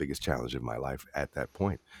this is the biggest challenge of my life at that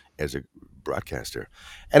point as a broadcaster.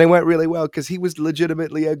 And it went really well because he was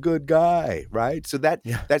legitimately a good guy, right? So that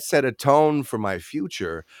set a tone for my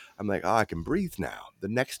future. I'm like, I can breathe now. The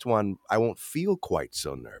next one, I won't feel quite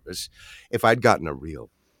so nervous. If I'd gotten a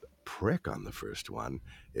real prick on the first one,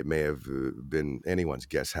 it may have been anyone's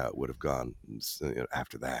guess how it would have gone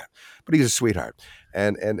after that. But he's a sweetheart,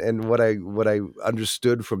 and what I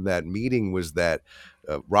understood from that meeting was that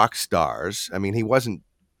rock stars. I mean, he wasn't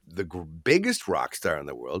the biggest rock star in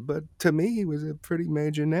the world, but to me, he was a pretty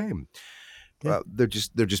major name. Yeah. They're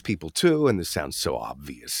just people too, and this sounds so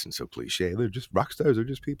obvious and so cliche. They're just rock stars. They're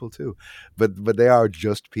just people too, but they are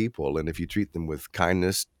just people, and if you treat them with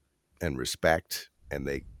kindness and respect, and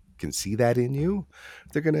they can see that in you,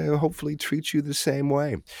 they're going to hopefully treat you the same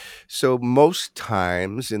way. So most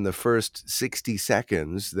times in the first 60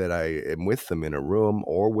 seconds that I am with them in a room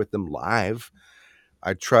or with them live,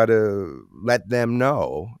 I try to let them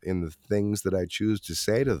know in the things that I choose to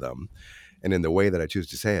say to them and in the way that I choose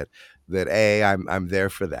to say it, that I'm there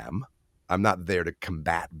for them. I'm not there to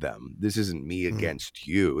combat them. This isn't me against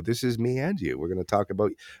you. This is me and you. We're going to talk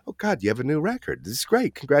about, oh God, you have a new record. This is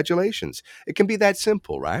great. Congratulations. It can be that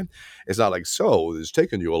simple, right? It's not like, so it's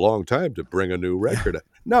taken you a long time to bring a new record.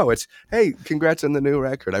 No, it's, hey, congrats on the new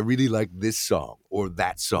record. I really like this song or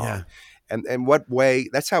that song. Yeah. And what way,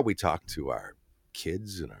 that's how we talk to our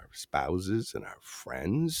kids and our spouses and our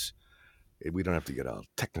friends. We don't have to get all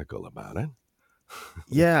technical about it.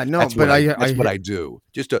 Yeah, no, that's but that's what I do.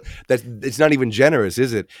 It's not even generous,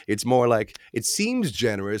 is it? It's more like it seems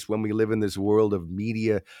generous when we live in this world of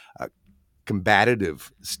media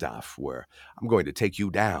combative stuff where I'm going to take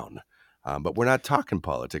you down. But we're not talking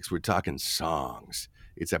politics. We're talking songs.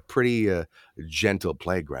 It's a pretty gentle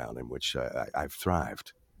playground in which I've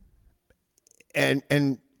thrived.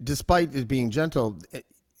 And despite it being gentle,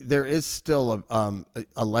 there is still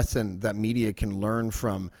a lesson that media can learn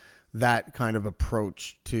from that kind of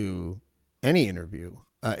approach to any interview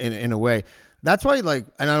in a way. That's why, like,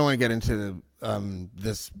 and I don't want to get into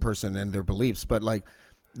this person and their beliefs, but like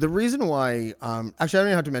the reason why, actually, I don't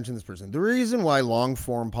even have to mention this person. The reason why long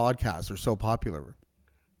form podcasts are so popular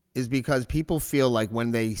is because people feel like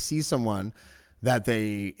when they see someone that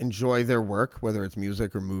they enjoy their work, whether it's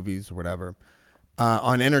music or movies or whatever,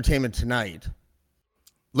 on Entertainment Tonight,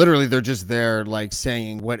 literally, they're just there, like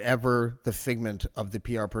saying whatever the figment of the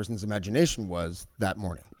PR person's imagination was that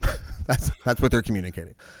morning. That's what they're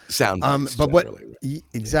communicating. Sound bites, but what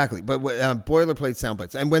exactly? But boilerplate sound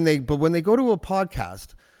bites. And when they go to a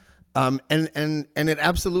podcast, and it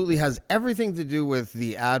absolutely has everything to do with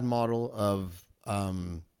the ad model of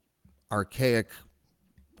archaic.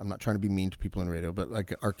 I'm not trying to be mean to people in radio, but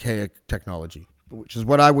like archaic technology, which is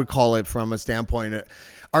what I would call it from a standpoint.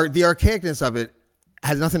 The archaicness of it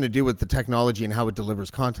has nothing to do with the technology and how it delivers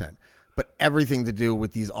content, but everything to do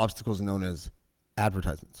with these obstacles known as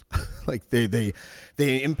advertisements. Like they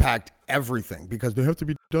impact everything because they have to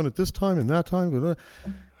be done at this time and that time.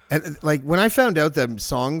 And like when I found out that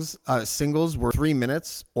singles were 3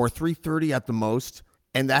 minutes or 3:30 at the most,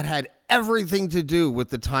 and that had everything to do with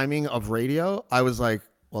the timing of radio, I was like,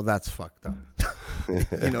 well, that's fucked up.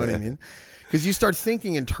 You know what I mean? Because you start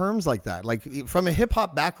thinking in terms like that. Like from a hip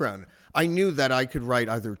hop background, I knew that I could write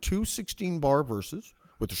either 2 16-bar verses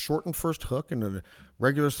with a shortened first hook and a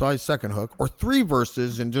regular size second hook, or 3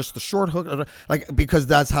 verses and just the short hook, like, because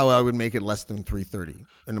that's how I would make it less than 3:30.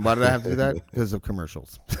 And why did I have to do that? Because of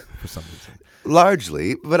commercials, for some reason.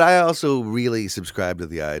 Largely, but I also really subscribe to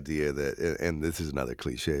the idea that, and this is another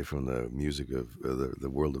cliche from the music of the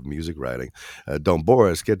world of music writing, don't bore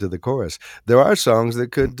us, get to the chorus. There are songs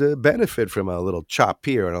that could benefit from a little chop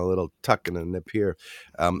here and a little tuck and a nip here,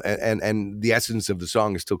 and the essence of the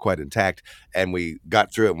song is still quite intact, and we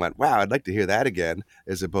got through it and went, wow, I'd like to hear that again,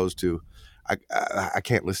 as opposed to, I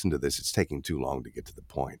can't listen to this, it's taking too long to get to the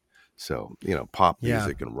point. So, pop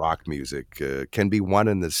music and rock music can be one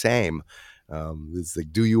and the same. It's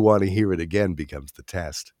like, do you want to hear it again becomes the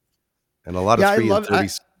test. And a lot of 3 and 30,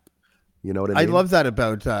 you know what I mean? I love that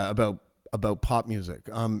about pop music.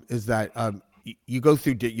 Is that you go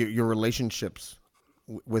through your relationships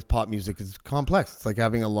with pop music is complex. It's like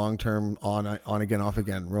having a long-term on again, off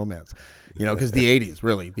again romance, because the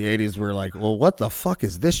 80s were like, well, what the fuck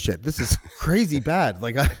is this shit? This is crazy bad.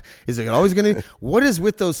 Like, is it always going to, what is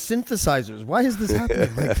with those synthesizers? Why is this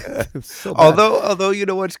happening? Like, it's so bad.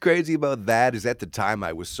 Although, what's crazy about that is at the time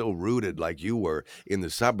I was so rooted like you were in the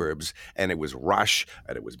suburbs, and it was Rush,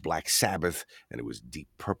 and it was Black Sabbath, and it was Deep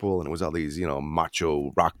Purple, and it was all these,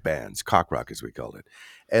 macho rock bands, cock rock as we called it.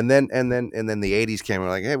 And then the 80s came and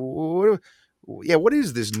like, hey, what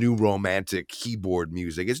is this new romantic keyboard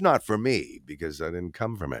music? It's not for me because I didn't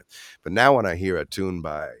come from it. But now when I hear a tune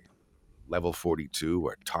by Level 42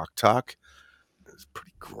 or Talk Talk, it's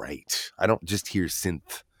pretty great. I don't just hear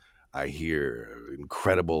synth. I hear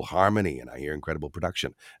incredible harmony, and I hear incredible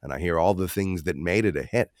production, and I hear all the things that made it a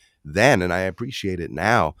hit then, and I appreciate it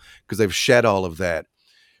now because I've shed all of that.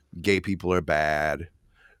 Gay people are bad.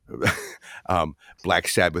 Black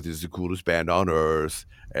Sabbath is the coolest band on earth,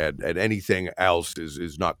 and anything else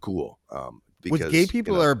is not cool. Because with gay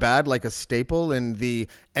people are bad, like a staple in the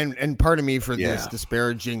and pardon me for this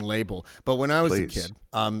disparaging label, but when I was a kid,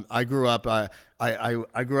 I grew up.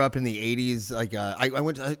 I grew up in the 80s. Like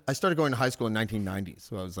I started going to high school in 1990,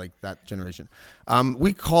 so I was like that generation.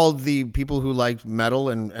 We called the people who liked metal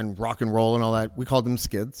and rock and roll and all that, we called them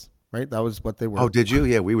skids, right? That was what they were. Oh, did you?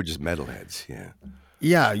 Yeah, we were just metalheads. Yeah.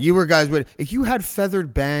 Yeah, you were guys, but if you had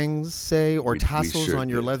feathered bangs, say, or tassels on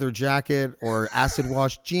your leather jacket, or acid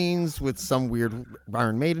wash jeans with some weird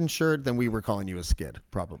Iron Maiden shirt, then we were calling you a skid,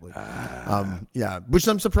 probably. Yeah, which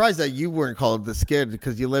I'm surprised that you weren't called the skid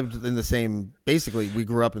because you lived in the same. Basically, we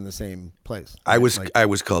grew up in the same place. I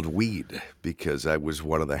was called Weed because I was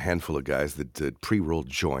one of the handful of guys that did pre-rolled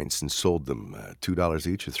joints and sold them $2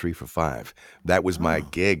 each or 3 for $5. That was my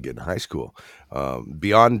gig in high school.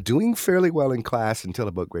 Beyond doing fairly well in class until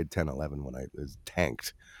about grade 10, 11 when I was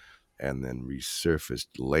tanked, and then resurfaced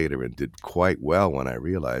later and did quite well when I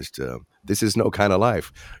realized this is no kind of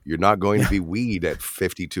life. You're not going to be Weed at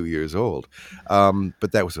 52 years old.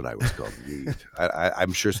 But that was what I was called, Weed.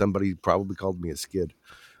 I'm sure somebody probably called me a skid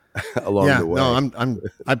along the way.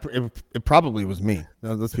 No, it probably was me.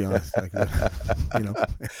 No, let's be honest. Like,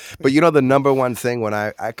 But the number one thing when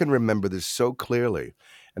I can remember this so clearly,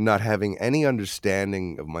 and not having any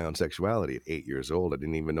understanding of my own sexuality at 8 years old. I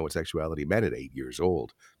didn't even know what sexuality meant at 8 years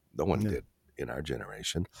old. No one did in our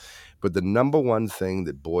generation. But the number one thing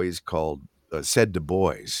that boys said to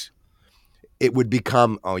boys, it would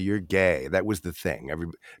become, oh, you're gay. That was the thing.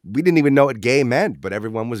 We didn't even know what gay meant, but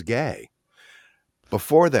everyone was gay.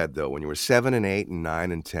 Before that, though, when you were 7 and 8 and 9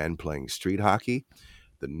 and 10 playing street hockey,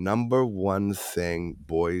 the number one thing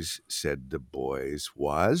boys said to boys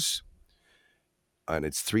was, and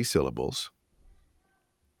it's 3 syllables,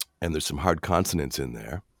 and there's some hard consonants in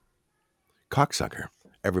there, cocksucker.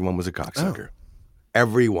 Everyone was a cocksucker. Oh.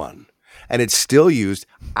 Everyone. And it's still used.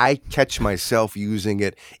 I catch myself using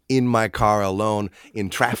it in my car alone in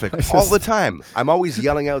traffic all the time. I'm always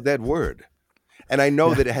yelling out that word. And I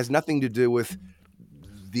know that it has nothing to do with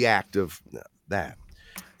the act of that.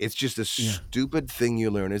 It's just a stupid thing you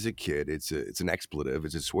learn as a kid. It's an expletive.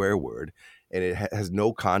 It's a swear word. And it has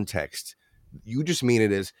no context. You just mean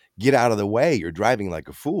it as get out of the way. You're driving like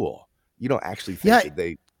a fool. You don't actually think that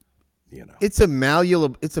they, It's a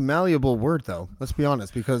malleable word, though. Let's be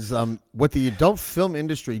honest, because what the adult film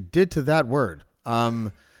industry did to that word,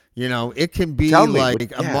 it can be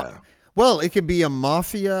it can be a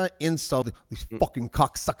mafia insult. These fucking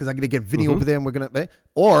cocksuckers. I'm gonna get Vinny over there, and we're gonna,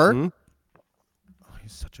 or oh,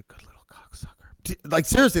 he's such a good little cocksucker. Like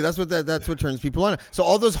seriously, that's what turns people on. So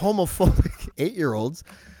all those homophobic 8-year-olds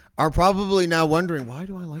are probably now wondering, why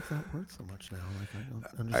do I like that word so much now? Like, I don't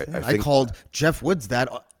understand. I think- called Jeff Woods that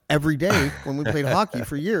every day when we played hockey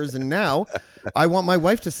for years, and now I want my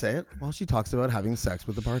wife to say it while she talks about having sex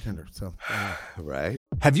with the bartender. So, Right?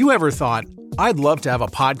 Have you ever thought, I'd love to have a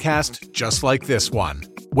podcast just like this one?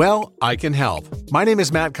 Well, I can help. My name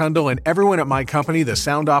is Matt Kundle, and everyone at my company, the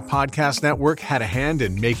Sound Off Podcast Network, had a hand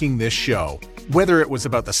in making this show. Whether it was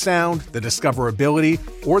about the sound, the discoverability,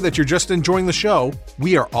 or that you're just enjoying the show,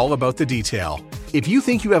 we are all about the detail. If you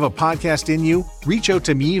think you have a podcast in you, reach out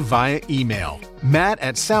to me via email,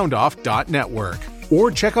 matt@soundoff.network,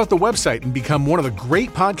 or check out the website and become one of the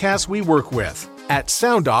great podcasts we work with at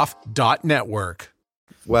soundoff.network.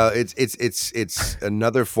 Well, it's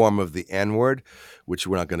another form of the N-word, which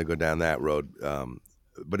we're not going to go down that road,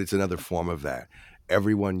 but it's another form of that.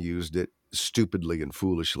 Everyone used it stupidly and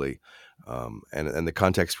foolishly, and the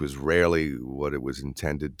context was rarely what it was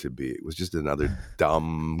intended to be. It was just another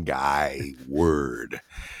dumb guy word,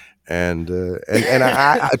 and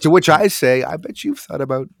I, to which I say, I bet you've thought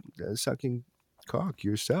about sucking cock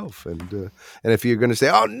yourself, and if you're going to say,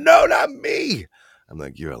 "Oh no, not me," I'm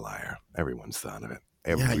like, you're a liar. Everyone's thought of it.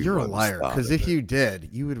 yeah, you're a Everyone's liar. thought Because of if it. you did,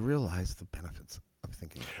 you would realize the benefits of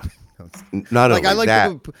thinking about it. Not Like, only I like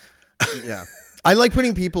that, yeah. I like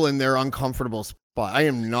putting people in their uncomfortable spot. I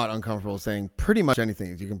am not uncomfortable saying pretty much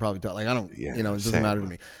anything, as you can probably tell. Like, I don't, Yeah, it doesn't same. matter to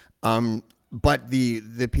me. But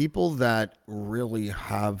the people that really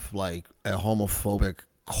have like a homophobic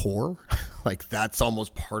core, like that's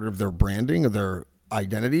almost part of their branding, of their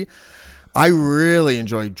identity. I really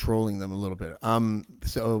enjoyed trolling them a little bit. I'm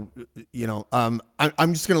just gonna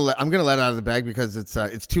let it out of the bag because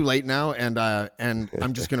it's too late now, and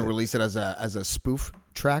I'm just gonna release it as a spoof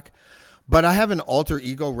track. But I have an alter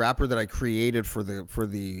ego rapper that I created for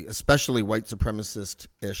the especially white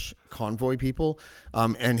supremacist-ish convoy people,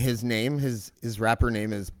 and his rapper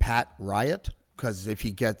name is Pat Riot, because if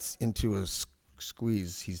he gets into a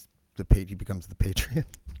squeeze, he becomes the Patriot.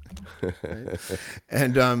 Right?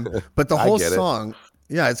 And but the whole get it. song,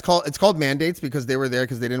 yeah, it's called Mandates because they were there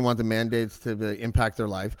because they didn't want the mandates to impact their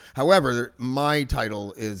life. However, my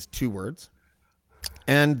title is 2 words,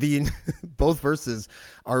 and the both verses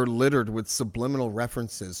are littered with subliminal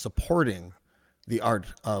references supporting the art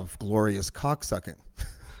of glorious cocksucking,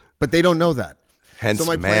 but they don't know that. hence So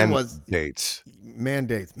my plan was mandates.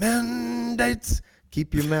 mandates.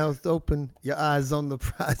 Keep your mouth open, your eyes on the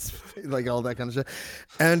prize, like all that kind of shit.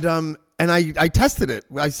 And I tested it.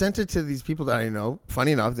 I sent it to these people that I know.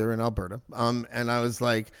 Funny enough, they're in Alberta. And I was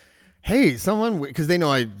like, hey, because they know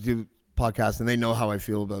I do podcasts and they know how I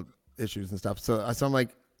feel about issues and stuff. So I'm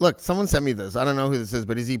like, look, someone sent me this. I don't know who this is,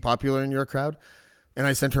 but is he popular in your crowd? And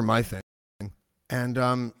I sent her my thing.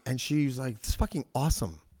 And she's like, it's fucking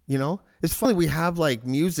awesome. It's funny. We have like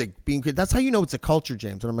music being good. That's how you know it's a culture,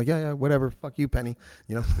 James. And I'm like, yeah, whatever. Fuck you, Penny.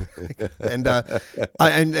 And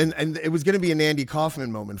and it was going to be an Andy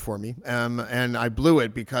Kaufman moment for me. And I blew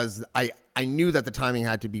it because I knew that the timing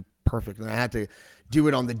had to be perfect, and I had to do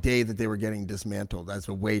it on the day that they were getting dismantled as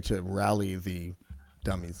a way to rally the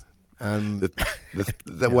dummies.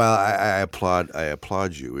 Well, I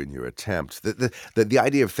applaud you in your attempt. The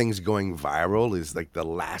idea of things going viral is like the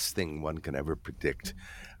last thing one can ever predict.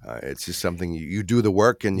 It's just something you do the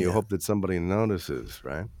work and you hope that somebody notices,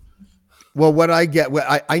 right? Well, what I get,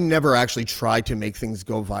 I never actually try to make things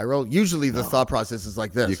go viral. Usually the thought process is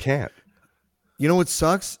like this. You can't. You know what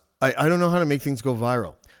sucks? I don't know how to make things go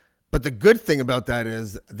viral. But the good thing about that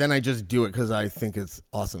is then I just do it because I think it's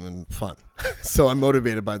awesome and fun. So I'm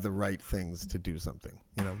motivated by the right things to do something.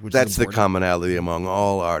 Which That's is the important. commonality among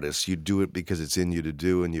all artists. You do it because it's in you to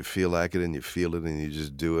do, and you feel like it, and you feel it, and you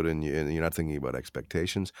just do it, and you're not thinking about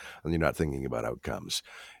expectations, and you're not thinking about outcomes.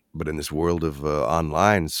 But in this world of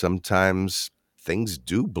online, sometimes things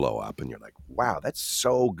do blow up, and you're like, "Wow, that's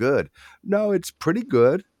so good." No, it's pretty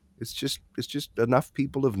good. It's just enough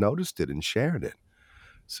people have noticed it and shared it.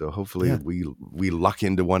 So hopefully we luck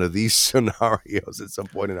into one of these scenarios at some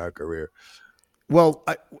point in our career. Well,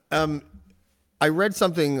 I read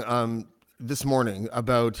something this morning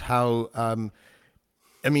about how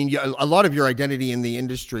a lot of your identity in the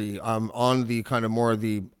industry on the kind of more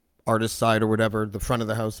the artist side or whatever, the front of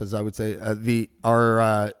the house, as I would say,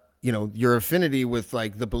 your affinity with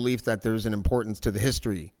like the belief that there's an importance to the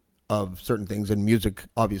history of certain things, and music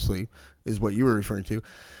obviously is what you were referring to,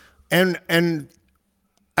 and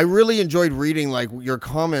I really enjoyed reading like your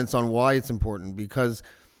comments on why it's important, because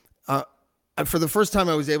for the first time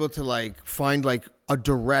I was able to like find like a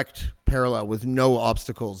direct parallel with no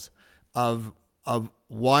obstacles of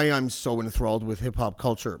why I'm so enthralled with hip hop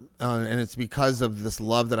culture, and it's because of this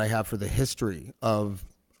love that I have for the history of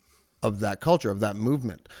that culture, of that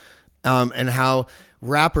movement, and how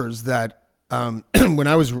rappers that when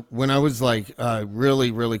I was like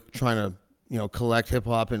really trying to collect hip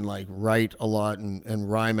hop and like write a lot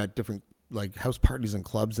and rhyme at different like house parties and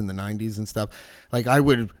clubs in the 90s and stuff, like I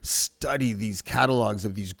would study these catalogs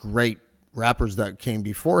of these great rappers that came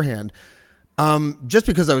beforehand, just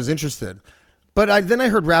because I was interested. But then I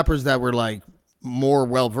heard rappers that were like more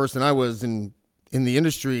well versed than I was in the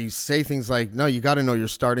industry say things like, no, you got to know your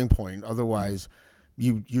starting point, otherwise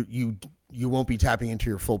you won't be tapping into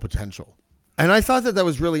your full potential. And I thought that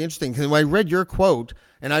was really interesting, because when I read your quote,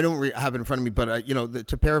 and I don't have it in front of me, but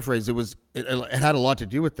to paraphrase, it had a lot to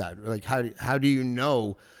do with that. Like, how do you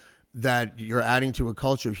know that you're adding to a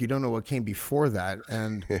culture if you don't know what came before that?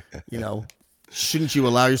 And shouldn't you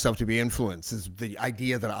allow yourself to be influenced? Is the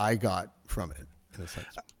idea that I got from it, in a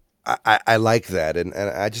sense. I like that, and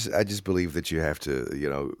I just believe that you have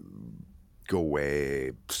to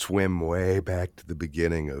swim way back to the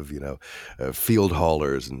beginning of field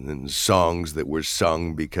haulers and songs that were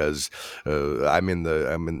sung because I'm in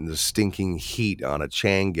the stinking heat on a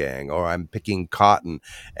chain gang, or I'm picking cotton,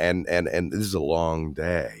 and this is a long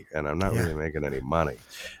day and I'm not really making any money,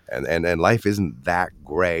 and life isn't that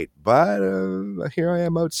great, but here I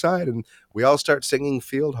am outside, and we all start singing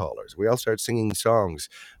field haulers. We all start singing songs,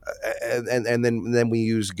 and then we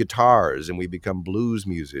use guitars and we become blues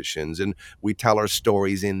musicians, and we tell our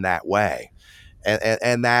stories in that way.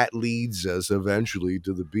 And that leads us eventually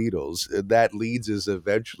to the Beatles. That leads us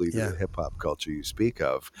eventually to the hip hop culture you speak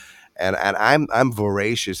of. And I'm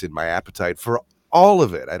voracious in my appetite for all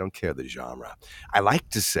of it. I don't care the genre. I like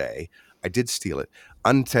to say, I did steal it,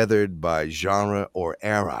 untethered by genre or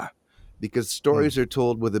era, because stories are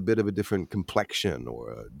told with a bit of a different complexion,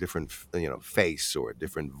 or a different face, or a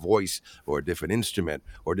different voice, or a different instrument,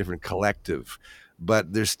 or a different collective.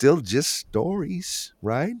 But they're still just stories,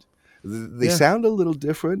 right? They sound a little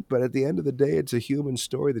different, but at the end of the day, it's a human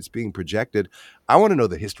story that's being projected. I want to know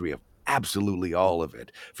the history of absolutely all of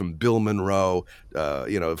it, from Bill Monroe,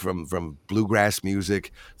 from bluegrass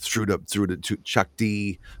music through to Chuck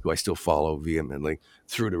D, who I still follow vehemently,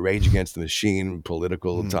 through to Rage Against the Machine,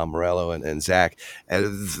 Political, Tom Morello and Zach,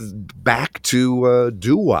 and back to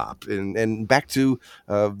doo-wop and back to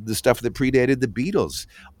the stuff that predated the Beatles.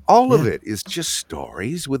 All of it is just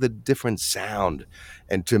stories with a different sound.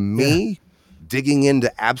 And to me, digging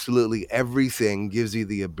into absolutely everything gives you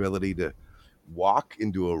the ability to walk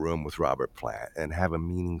into a room with Robert Plant and have a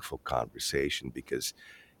meaningful conversation, because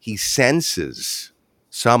he senses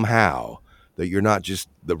somehow that you're not just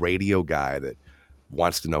the radio guy that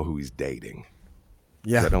wants to know who he's dating.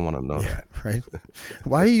 Yeah. I don't want to know that. Right.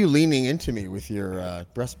 Why are you leaning into me with your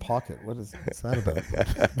breast pocket? What's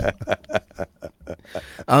that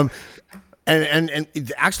about? And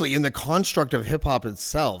actually, in the construct of hip hop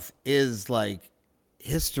itself is like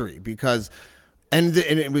history, because and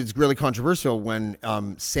it was really controversial when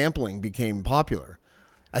sampling became popular.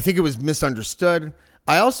 I think it was misunderstood.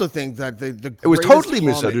 I also think that it was totally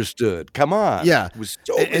misunderstood. Come on. Yeah. It was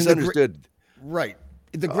so misunderstood. Right.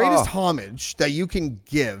 The greatest homage that you can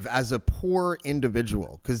give as a poor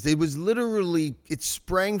individual, because it was literally, it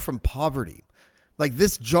sprang from poverty. Like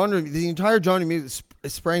this genre, the entire genre of music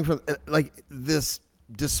sprang from like this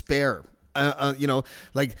despair, and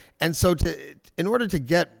so in order to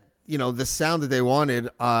get the sound that they wanted,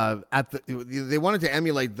 they wanted to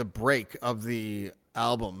emulate the break of the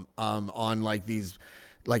album on like these,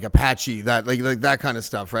 like Apache, that like that kind of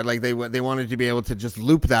stuff, right? Like they wanted to be able to just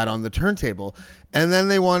loop that on the turntable, and then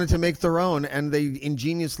they wanted to make their own, and they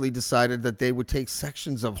ingeniously decided that they would take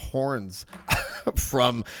sections of horns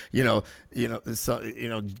from Dizzy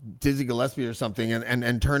Gillespie or something,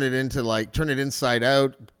 and turn it inside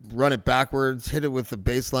out, run it backwards, hit it with the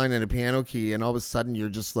bass line and a piano key, and all of a sudden you're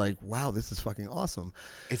just like, wow, this is fucking awesome.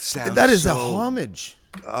 It sounds that is a homage.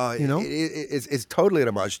 It's totally an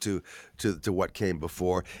homage to what came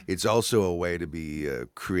before. It's also a way to be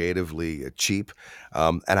creatively cheap,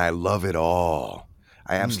 and I love it all.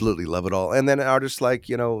 I absolutely love it all. And then artists like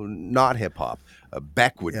not hip hop,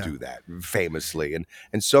 Beck would do that famously, and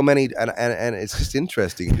so many, and it's just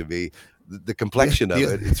interesting to me the complexion of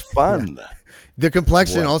it. It's fun. Yeah. The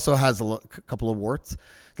complexion also has a couple of warts.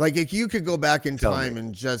 Like if you could go back in time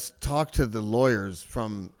and just talk to the lawyers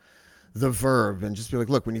from The Verve and just be like,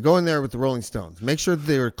 look, when you go in there with the Rolling Stones, make sure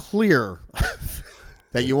they're clear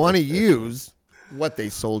that you want to use what they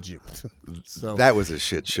sold you. So that was a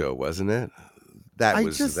shit show, wasn't it?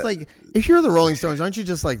 Like, if you're the Rolling Stones, aren't you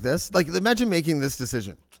just like this? Like, imagine making this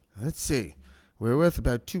decision. Let's see, we're worth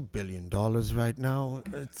about $2 billion right now.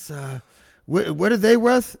 It's what are they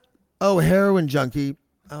worth? Oh, heroin junkie.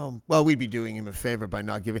 Well, we'd be doing him a favor by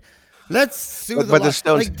not giving. Let's sue But the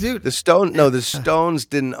Stones, like, dude. the Stones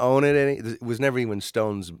didn't own it. It was never even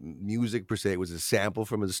Stones music per se. It was a sample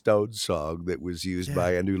from a Stones song that was used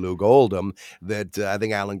by Andrew Loog Oldham that I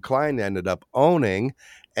think Alan Klein ended up owning.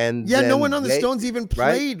 And Yeah, no then one on the Stones even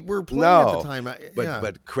played. Right? Were playing at the time.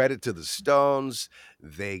 But credit to the Stones,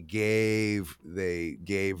 they gave the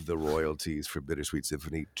royalties for Bittersweet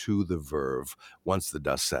Symphony to the Verve once the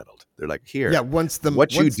dust settled. They're like, here, once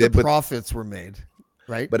the profits were made,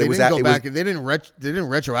 right? But they it was didn't go back. They didn't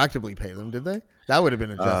retroactively pay them, did they? That would have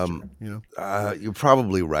been a gesture, You're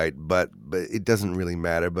probably right, but it doesn't really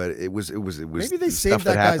matter. But it was maybe they stuff saved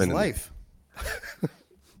that guy's happened. life.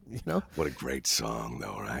 What a great song,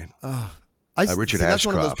 though, right? Richard Richard that's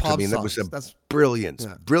one of those Ashcroft. pop I mean, that songs. was That's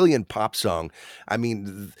brilliant pop song. I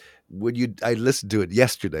mean, I listened to it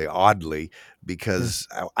yesterday, oddly, because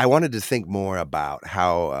I wanted to think more about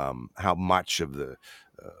how much of the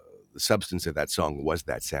substance of that song was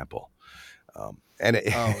that sample. And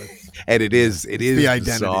it is the identity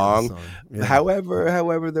the song. of the song. Yeah.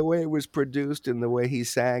 However, the way it was produced and the way he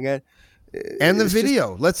sang it. And the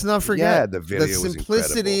video. Let's not forget the video the was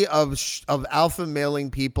simplicity of alpha mailing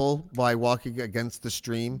people by walking against the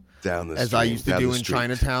stream down the as street, I used to down do the in street.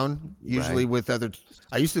 Chinatown, usually Right. with other.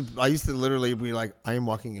 I used to literally be like, I am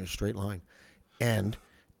walking in a straight line, and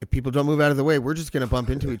if people don't move out of the way, we're just going to bump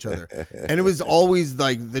into each other. And it was always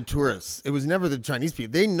like the tourists. It was never the Chinese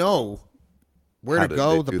people. They know where How to to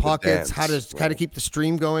go, do the the pockets, dance, how to keep the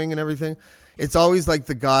stream going and everything. It's always like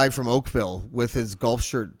the guy from Oakville with his golf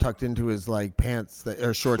shirt tucked into his like pants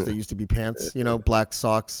or shorts that used to be pants, black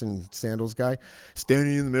socks and sandals guy,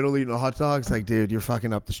 standing in the middle eating a hot dog. It's like, dude, you're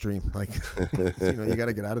fucking up the stream. Like, you got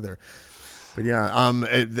to get out of there. But yeah,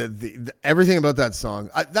 everything about that song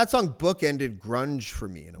bookended grunge for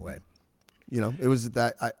me in a way. It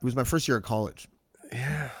was my first year of college.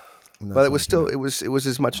 Yeah. But it was still it was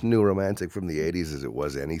as much new romantic from the 80s as it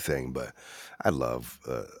was anything. But I love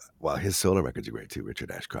his solo records are great too,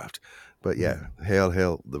 Richard Ashcroft. But yeah,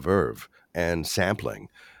 Hail the Verve and sampling.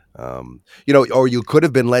 Or you could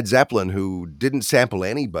have been Led Zeppelin, who didn't sample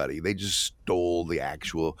anybody. They just stole the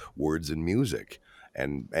actual words and music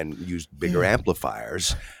and used bigger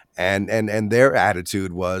amplifiers. And their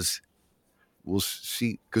attitude was, we'll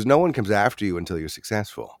see, because no one comes after you until you're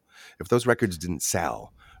successful. If those records didn't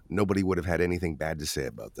sell, nobody would have had anything bad to say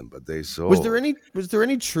about them, but they sold. Was there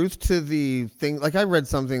any truth to the thing? Like, I read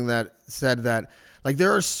something that said that, like,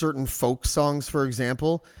 there are certain folk songs, for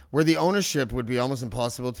example, where the ownership would be almost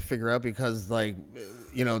impossible to figure out because, like,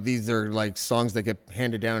 these are like songs that get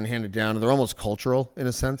handed down, and they're almost cultural in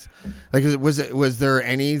a sense. Like, was there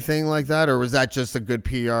anything like that, or was that just a good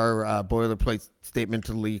PR boilerplate statement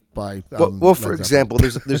to leak by? Well, for example,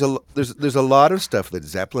 there's a lot of stuff that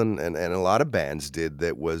Zeppelin and a lot of bands did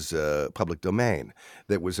that was public domain,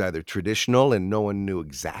 that was either traditional and no one knew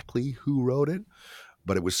exactly who wrote it,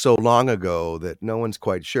 but it was so long ago that no one's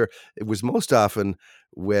quite sure. It was most often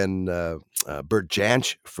when Bert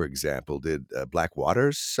Jansch, for example, did Black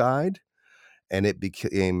Water's side, and it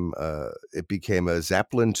became a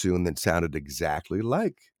Zeppelin tune that sounded exactly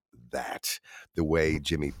like that. The way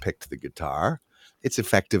Jimmy picked the guitar, it's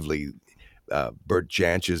effectively Bert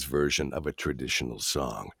Jansch's version of a traditional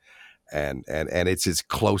song, and it's as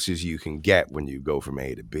close as you can get when you go from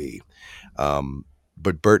A to B.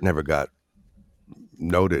 But Bert never got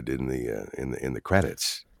noted in the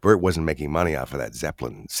credits. Bert wasn't making money off of that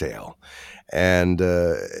Zeppelin sale, and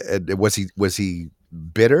was he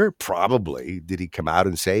bitter? Probably. Did he come out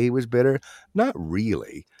and say he was bitter? Not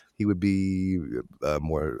really. He would be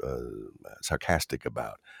more sarcastic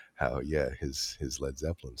about how his Led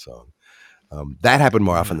Zeppelin song. That happened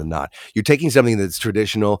more often than not. You're taking something that's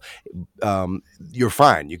traditional, you're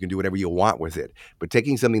fine. You can do whatever you want with it. But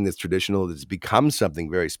taking something that's traditional that's become something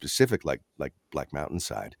very specific, like Black Mountain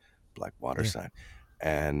Side, Black Water Side,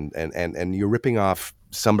 and you're ripping off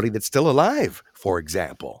somebody that's still alive, for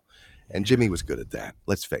example. And Jimmy was good at that.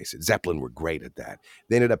 Let's face it. Zeppelin were great at that.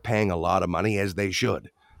 They ended up paying a lot of money, as they should,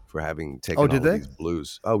 for having taken all of these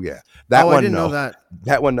blues. Oh, yeah. That one, I didn't know that.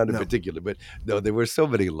 That one, not in particular. But no, there were so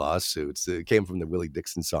many lawsuits. It came from the Willie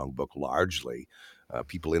Dixon songbook, largely.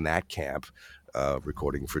 People in that camp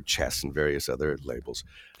recording for Chess and various other labels.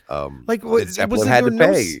 Zeppelin had to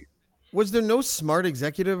pay. Was there no smart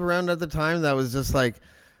executive around at the time that was just like,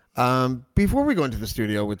 before we go into the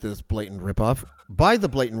studio with this blatant ripoff, buy the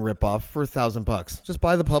blatant ripoff for $1,000. Just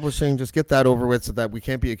buy the publishing, just get that over with, so that we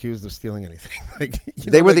can't be accused of stealing anything.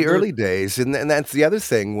 They were the early days, and that's the other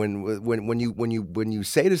thing. When you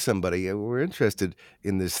say to somebody, "We're interested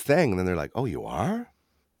in this thing," and then they're like, "Oh, you are?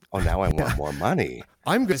 Oh, now I want more money.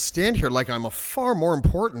 I'm going to stand here like I'm a far more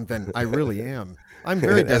important than I really am. I'm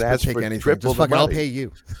very And desperate ask to take for anything. triple Just the fucking, I'll money. pay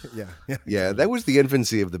you. Yeah. Yeah, that was the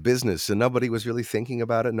infancy of the business, and nobody was really thinking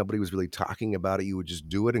about it. Nobody was really talking about it. You would just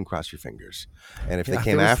do it and cross your fingers. And if they Yeah,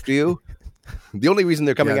 came there was- after you, the only reason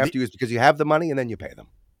they're coming Yeah, after you is because you have the money and then you pay them.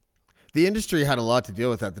 The industry had a lot to deal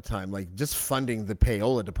with at the time. Like, just funding the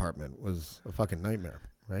payola department was a fucking nightmare,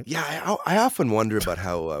 right? Yeah, I often wonder about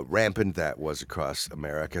how rampant that was across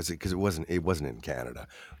America, because it wasn't in Canada.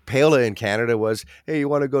 Payola in Canada was, hey, you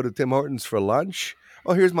want to go to Tim Hortons for lunch?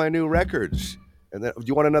 Oh, here's my new records. And then, do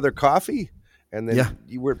you want another coffee? And then Yeah.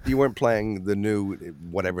 you weren't playing the new,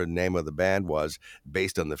 whatever the name of the band was,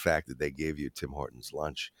 based on the fact that they gave you Tim Hortons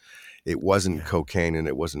lunch. It wasn't cocaine and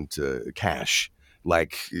it wasn't cash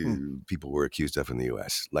like people were accused of in the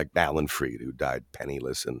U.S., like Alan Freed, who died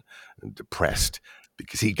penniless and depressed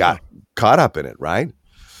because he got caught up in it, right?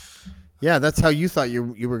 Yeah, that's how you thought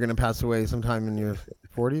you were going to pass away sometime in your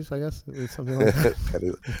 40s, I guess, or something like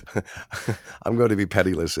that. I'm going to be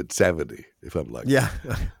penniless at 70 if I'm lucky. Yeah.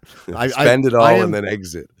 Spend it all and then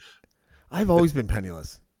exit. I've always been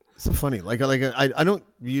penniless. It's so funny. I don't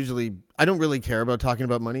really care about talking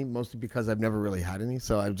about money, mostly because I've never really had any.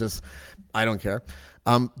 So I don't care.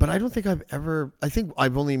 But I don't think I think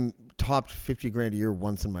I've only topped 50 grand a year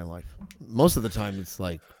once in my life. Most of the time it's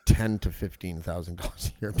like $10,000 to $15,000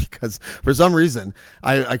 a year, because for some reason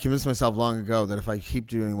I convinced myself long ago that if I keep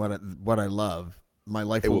doing what I love, my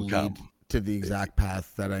life will lead to the exact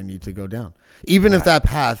path that I need to go down. Even if that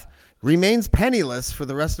path remains penniless for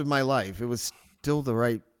the rest of my life, it was still the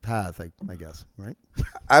right path, I guess, right?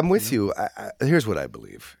 I'm with you. Here's what I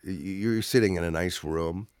believe. You're sitting in a nice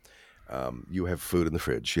room. You have food in the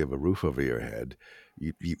fridge. You have a roof over your head.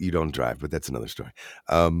 You don't drive, but that's another story.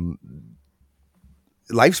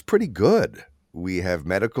 Life's pretty good. We have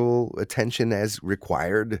medical attention as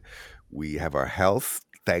required. We have our health,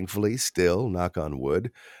 thankfully, still, knock on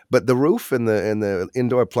wood. But the roof and the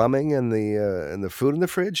indoor plumbing and the food in the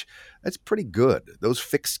fridge, that's pretty good. Those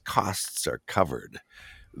fixed costs are covered.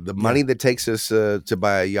 The money that takes us to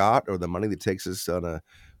buy a yacht, or the money that takes us on a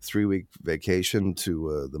 3-week vacation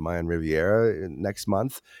to the Mayan Riviera next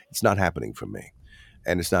month, it's not happening for me,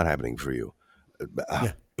 and it's not happening for you.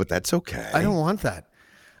 But that's okay. I don't want that.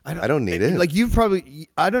 I don't need it. Like, you've probably,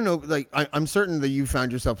 I don't know, like I'm certain that you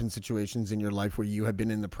found yourself in situations in your life where you have been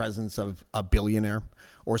in the presence of a billionaire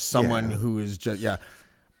or someone who is just,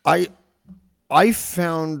 I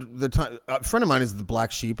found the time, a friend of mine is the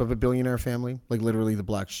black sheep of a billionaire family, like literally the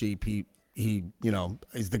black sheep. He is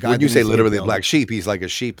the guy. When you that say needs to literally get a black sheep, he's like a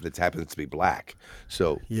sheep that happens to be black.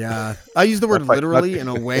 So yeah, I use the word literally in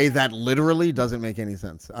a way that literally doesn't make any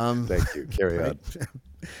sense. Thank you. Carry on.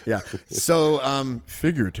 Yeah. So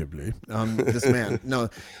figuratively, this man, no,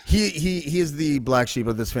 he is the black sheep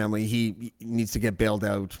of this family. He needs to get bailed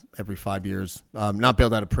out every 5 years. Not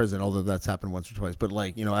bailed out of prison, although that's happened once or twice, but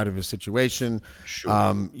out of his situation.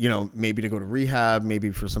 Sure. Maybe to go to rehab,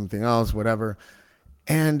 maybe for something else, whatever.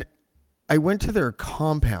 And I went to their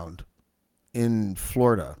compound in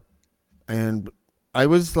Florida, and I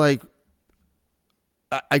was like,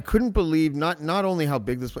 I couldn't believe not only how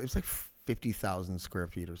big this place, it was like 50,000 square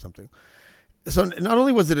feet or something. So not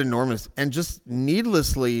only was it enormous and just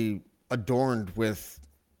needlessly adorned with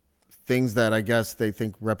things that I guess they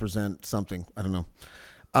think represent something. I don't know.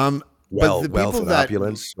 But the wealth people and that,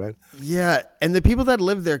 opulence, right? yeah, and the people that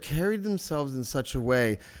lived there carried themselves in such a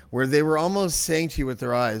way where they were almost saying to you with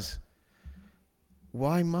their eyes,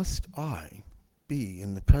 "Why must I be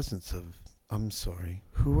in the presence of, I'm sorry,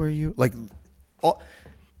 who are you?" Like,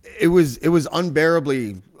 it was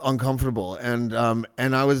unbearably uncomfortable, and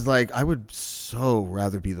I was like, I would so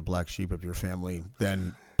rather be the black sheep of your family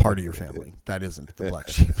than part of your family that isn't the black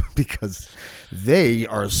sheep, because they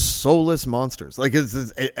are soulless monsters. Like, I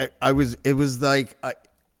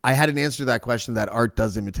had an answer to that question that art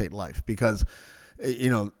does imitate life, because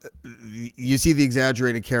you see the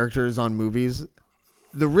exaggerated characters on movies,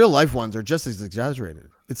 the real life ones are just as exaggerated.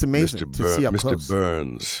 It's amazing to see up close. Mr.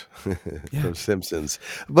 Burns from Simpsons.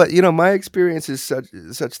 But my experience is such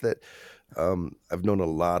that I've known a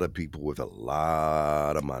lot of people with a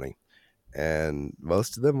lot of money, and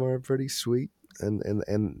most of them are pretty sweet, and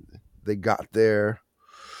they got there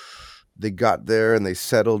and they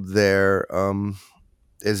settled there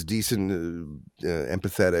as decent,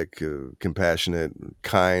 empathetic, compassionate,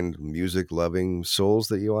 kind, music-loving souls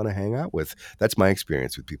that you want to hang out with. That's my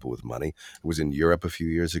experience with people with money. I was in Europe a few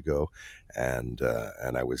years ago, and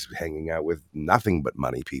I was hanging out with nothing but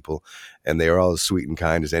money people, and they are all as sweet and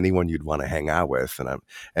kind as anyone you'd want to hang out with.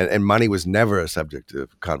 And money was never a subject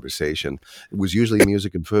of conversation. It was usually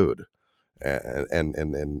music and food.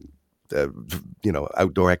 and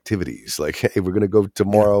outdoor activities. Like, hey, we're going to go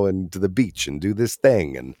tomorrow and to the beach and do this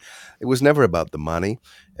thing. And it was never about the money.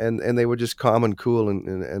 And they were just calm and cool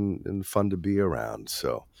and fun to be around.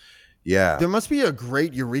 So, yeah. There must be a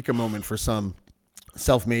great eureka moment for some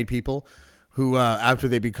self-made people who, after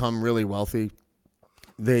they become really wealthy,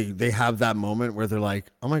 they have that moment where they're like,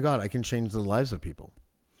 oh my God, I can change the lives of people.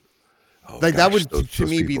 Oh, like gosh, that would, those to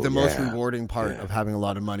me, be people, the most yeah. rewarding part of having a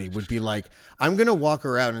lot of money would be like, I'm going to walk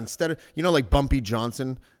around instead of, like Bumpy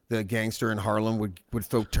Johnson, the gangster in Harlem would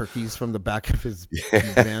throw turkeys from the back of his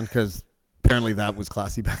van because apparently that was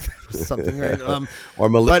classy back then or something, right? Or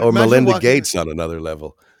Melinda Gates on another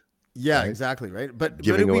level. Yeah, right? Exactly, right? But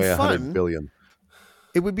Giving it'd away be fun. $100 billion.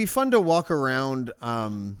 It would be fun to walk around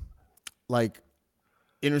like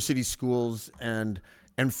inner city schools and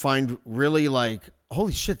find really like,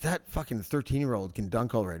 holy shit, that fucking 13-year-old can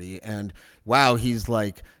dunk already. And wow, he's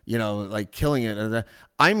like, like killing it. And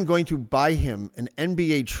I'm going to buy him an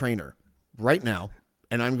NBA trainer right now.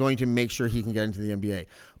 And I'm going to make sure he can get into the NBA.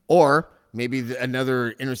 Or maybe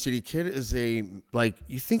another inner city kid is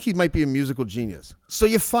you think he might be a musical genius. So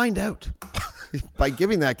you find out by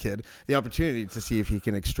giving that kid the opportunity to see if he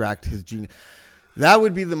can extract his genius. That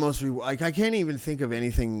would be the most I can't even think of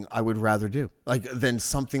anything I would rather do than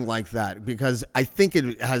something like that, because I think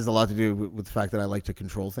it has a lot to do with the fact that I like to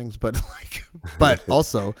control things, but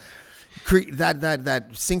also that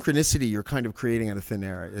synchronicity you're kind of creating out of thin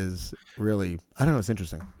air is really, I don't know, it's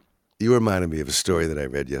interesting. You reminded me of a story that I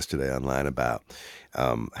read yesterday online about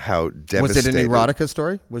how devastating. Was it an erotica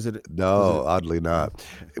story? No, oddly not.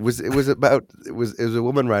 It was a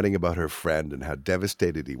woman writing about her friend and how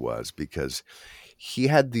devastated he was because he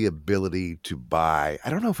had the ability to buy,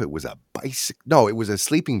 I don't know if it was a bicycle. No, it was a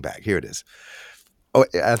sleeping bag. Here it is. Oh,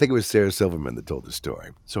 I think it was Sarah Silverman that told the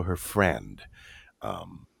story. So her friend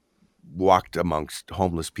walked amongst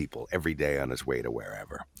homeless people every day on his way to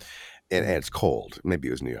wherever. And it's cold. Maybe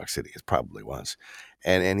it was New York City. It probably was.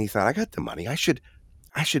 And he thought, I got the money. I should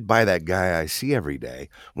buy that guy I see every day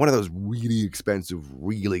one of those really expensive,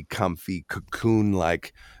 really comfy,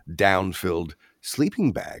 cocoon-like, down-filled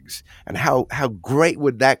sleeping bags. And how great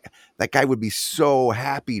would that guy would be so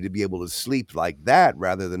happy to be able to sleep like that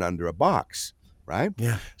rather than under a box, right?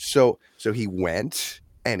 Yeah. So he went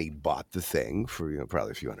and he bought the thing for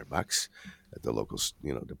probably a few $100 at the local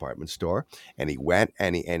department store, and he went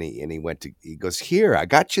and he goes, here, I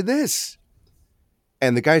got you this.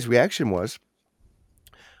 And the guy's reaction was,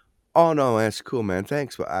 oh no, that's cool, man,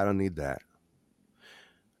 thanks, but I don't need that.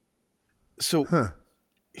 So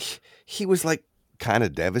he was like kind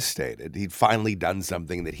of devastated. He'd finally done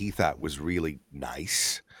something that he thought was really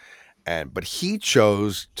nice, but he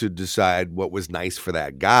chose to decide what was nice for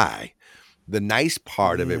that guy. The nice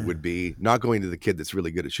part of it would be not going to the kid that's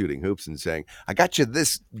really good at shooting hoops and saying, I got you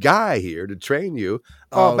this guy here to train you.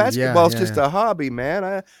 Oh, basketball's just a hobby,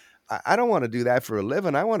 man. I don't want to do that for a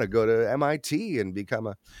living. I want to go to MIT and become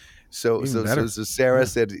a... So Sarah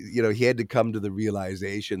said, he had to come to the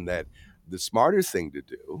realization that the smartest thing to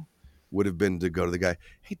do would have been to go to the guy,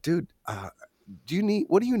 hey, dude,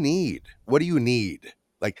 what do you need? What do you need?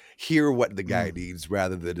 Like, hear what the guy needs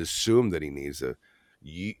rather than assume that he needs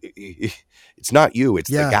it's not you, it's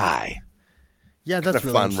the guy. Yeah, that's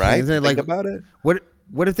really fun, right? Think about it.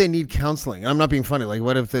 What if they need counseling? I'm not being funny. Like,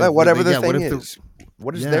 what if whatever the thing is?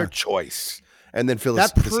 What is their choice? And then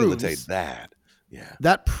facilitate that. Yeah,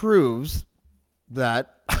 that proves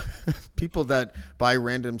that people that buy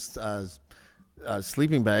random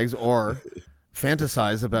sleeping bags or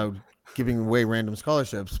fantasize about giving away random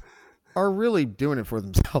scholarships are really doing it for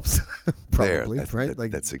themselves, probably, right?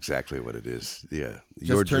 Like, that's exactly what it is. Yeah.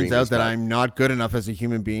 Just turns out that I'm not good enough as a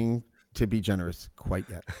human being to be generous quite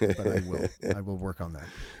yet, but I will. I will work on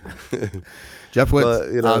that. Jeff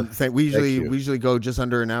Woods, we usually go just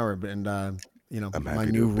under an hour, and my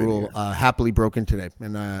new rule happily broken today,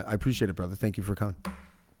 and I appreciate it, brother. Thank you for coming.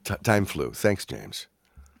 Time flew. Thanks, James.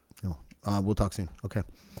 We'll talk soon. Okay.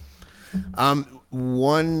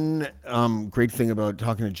 One great thing about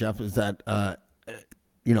talking to Jeff is that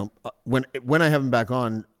when I have him back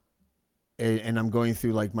on, and I'm going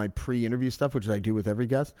through like my pre-interview stuff, which I do with every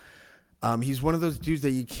guest, he's one of those dudes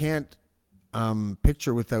that you can't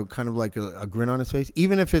picture without kind of like a grin on his face.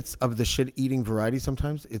 Even if it's of the shit-eating variety,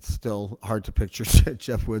 sometimes it's still hard to picture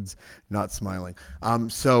Jeff Woods not smiling.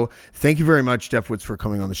 So thank you very much, Jeff Woods, for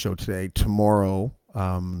coming on the show today. Tomorrow,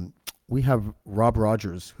 we have Rob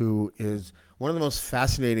Rogers, who is one of the most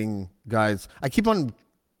fascinating guys. I keep on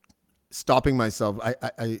stopping myself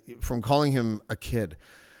from calling him a kid.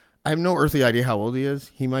 I have no earthly idea how old he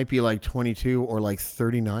is. He might be like 22 or like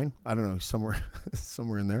 39. I don't know, somewhere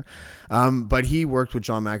in there. But he worked with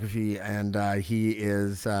John McAfee, and he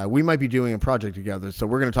is. We might be doing a project together, so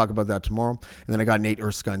we're going to talk about that tomorrow. And then I got Nate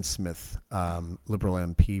Erskine-Smith, Liberal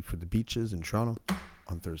MP for the Beaches in Toronto,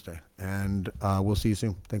 on Thursday. And we'll see you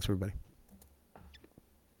soon. Thanks, everybody.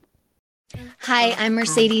 Hi, I'm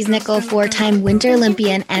Mercedes Nichol, 4-time Winter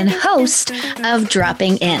Olympian and host of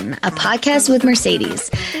Dropping In, a podcast with Mercedes.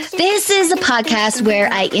 This is a podcast where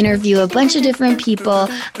I interview a bunch of different people.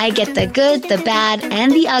 I get the good, the bad,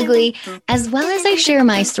 and the ugly, as well as I share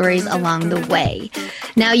my stories along the way.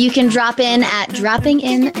 Now you can drop in at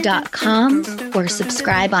droppingin.com or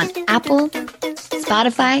subscribe on Apple,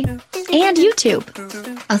 Spotify, and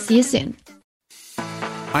YouTube. I'll see you soon.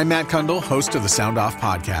 I'm Matt Kundle, host of the Sound Off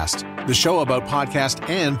Podcast, the show about podcast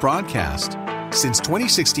and broadcast. Since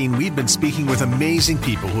 2016, we've been speaking with amazing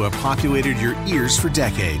people who have populated your ears for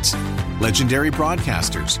decades. Legendary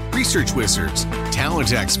broadcasters, research wizards,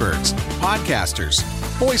 talent experts, podcasters,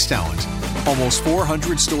 voice talent. Almost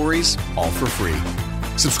 400 stories, all for free.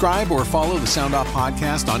 Subscribe or follow the Sound Off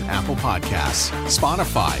Podcast on Apple Podcasts,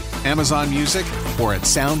 Spotify, Amazon Music, or at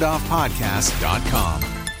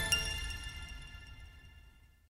soundoffpodcast.com.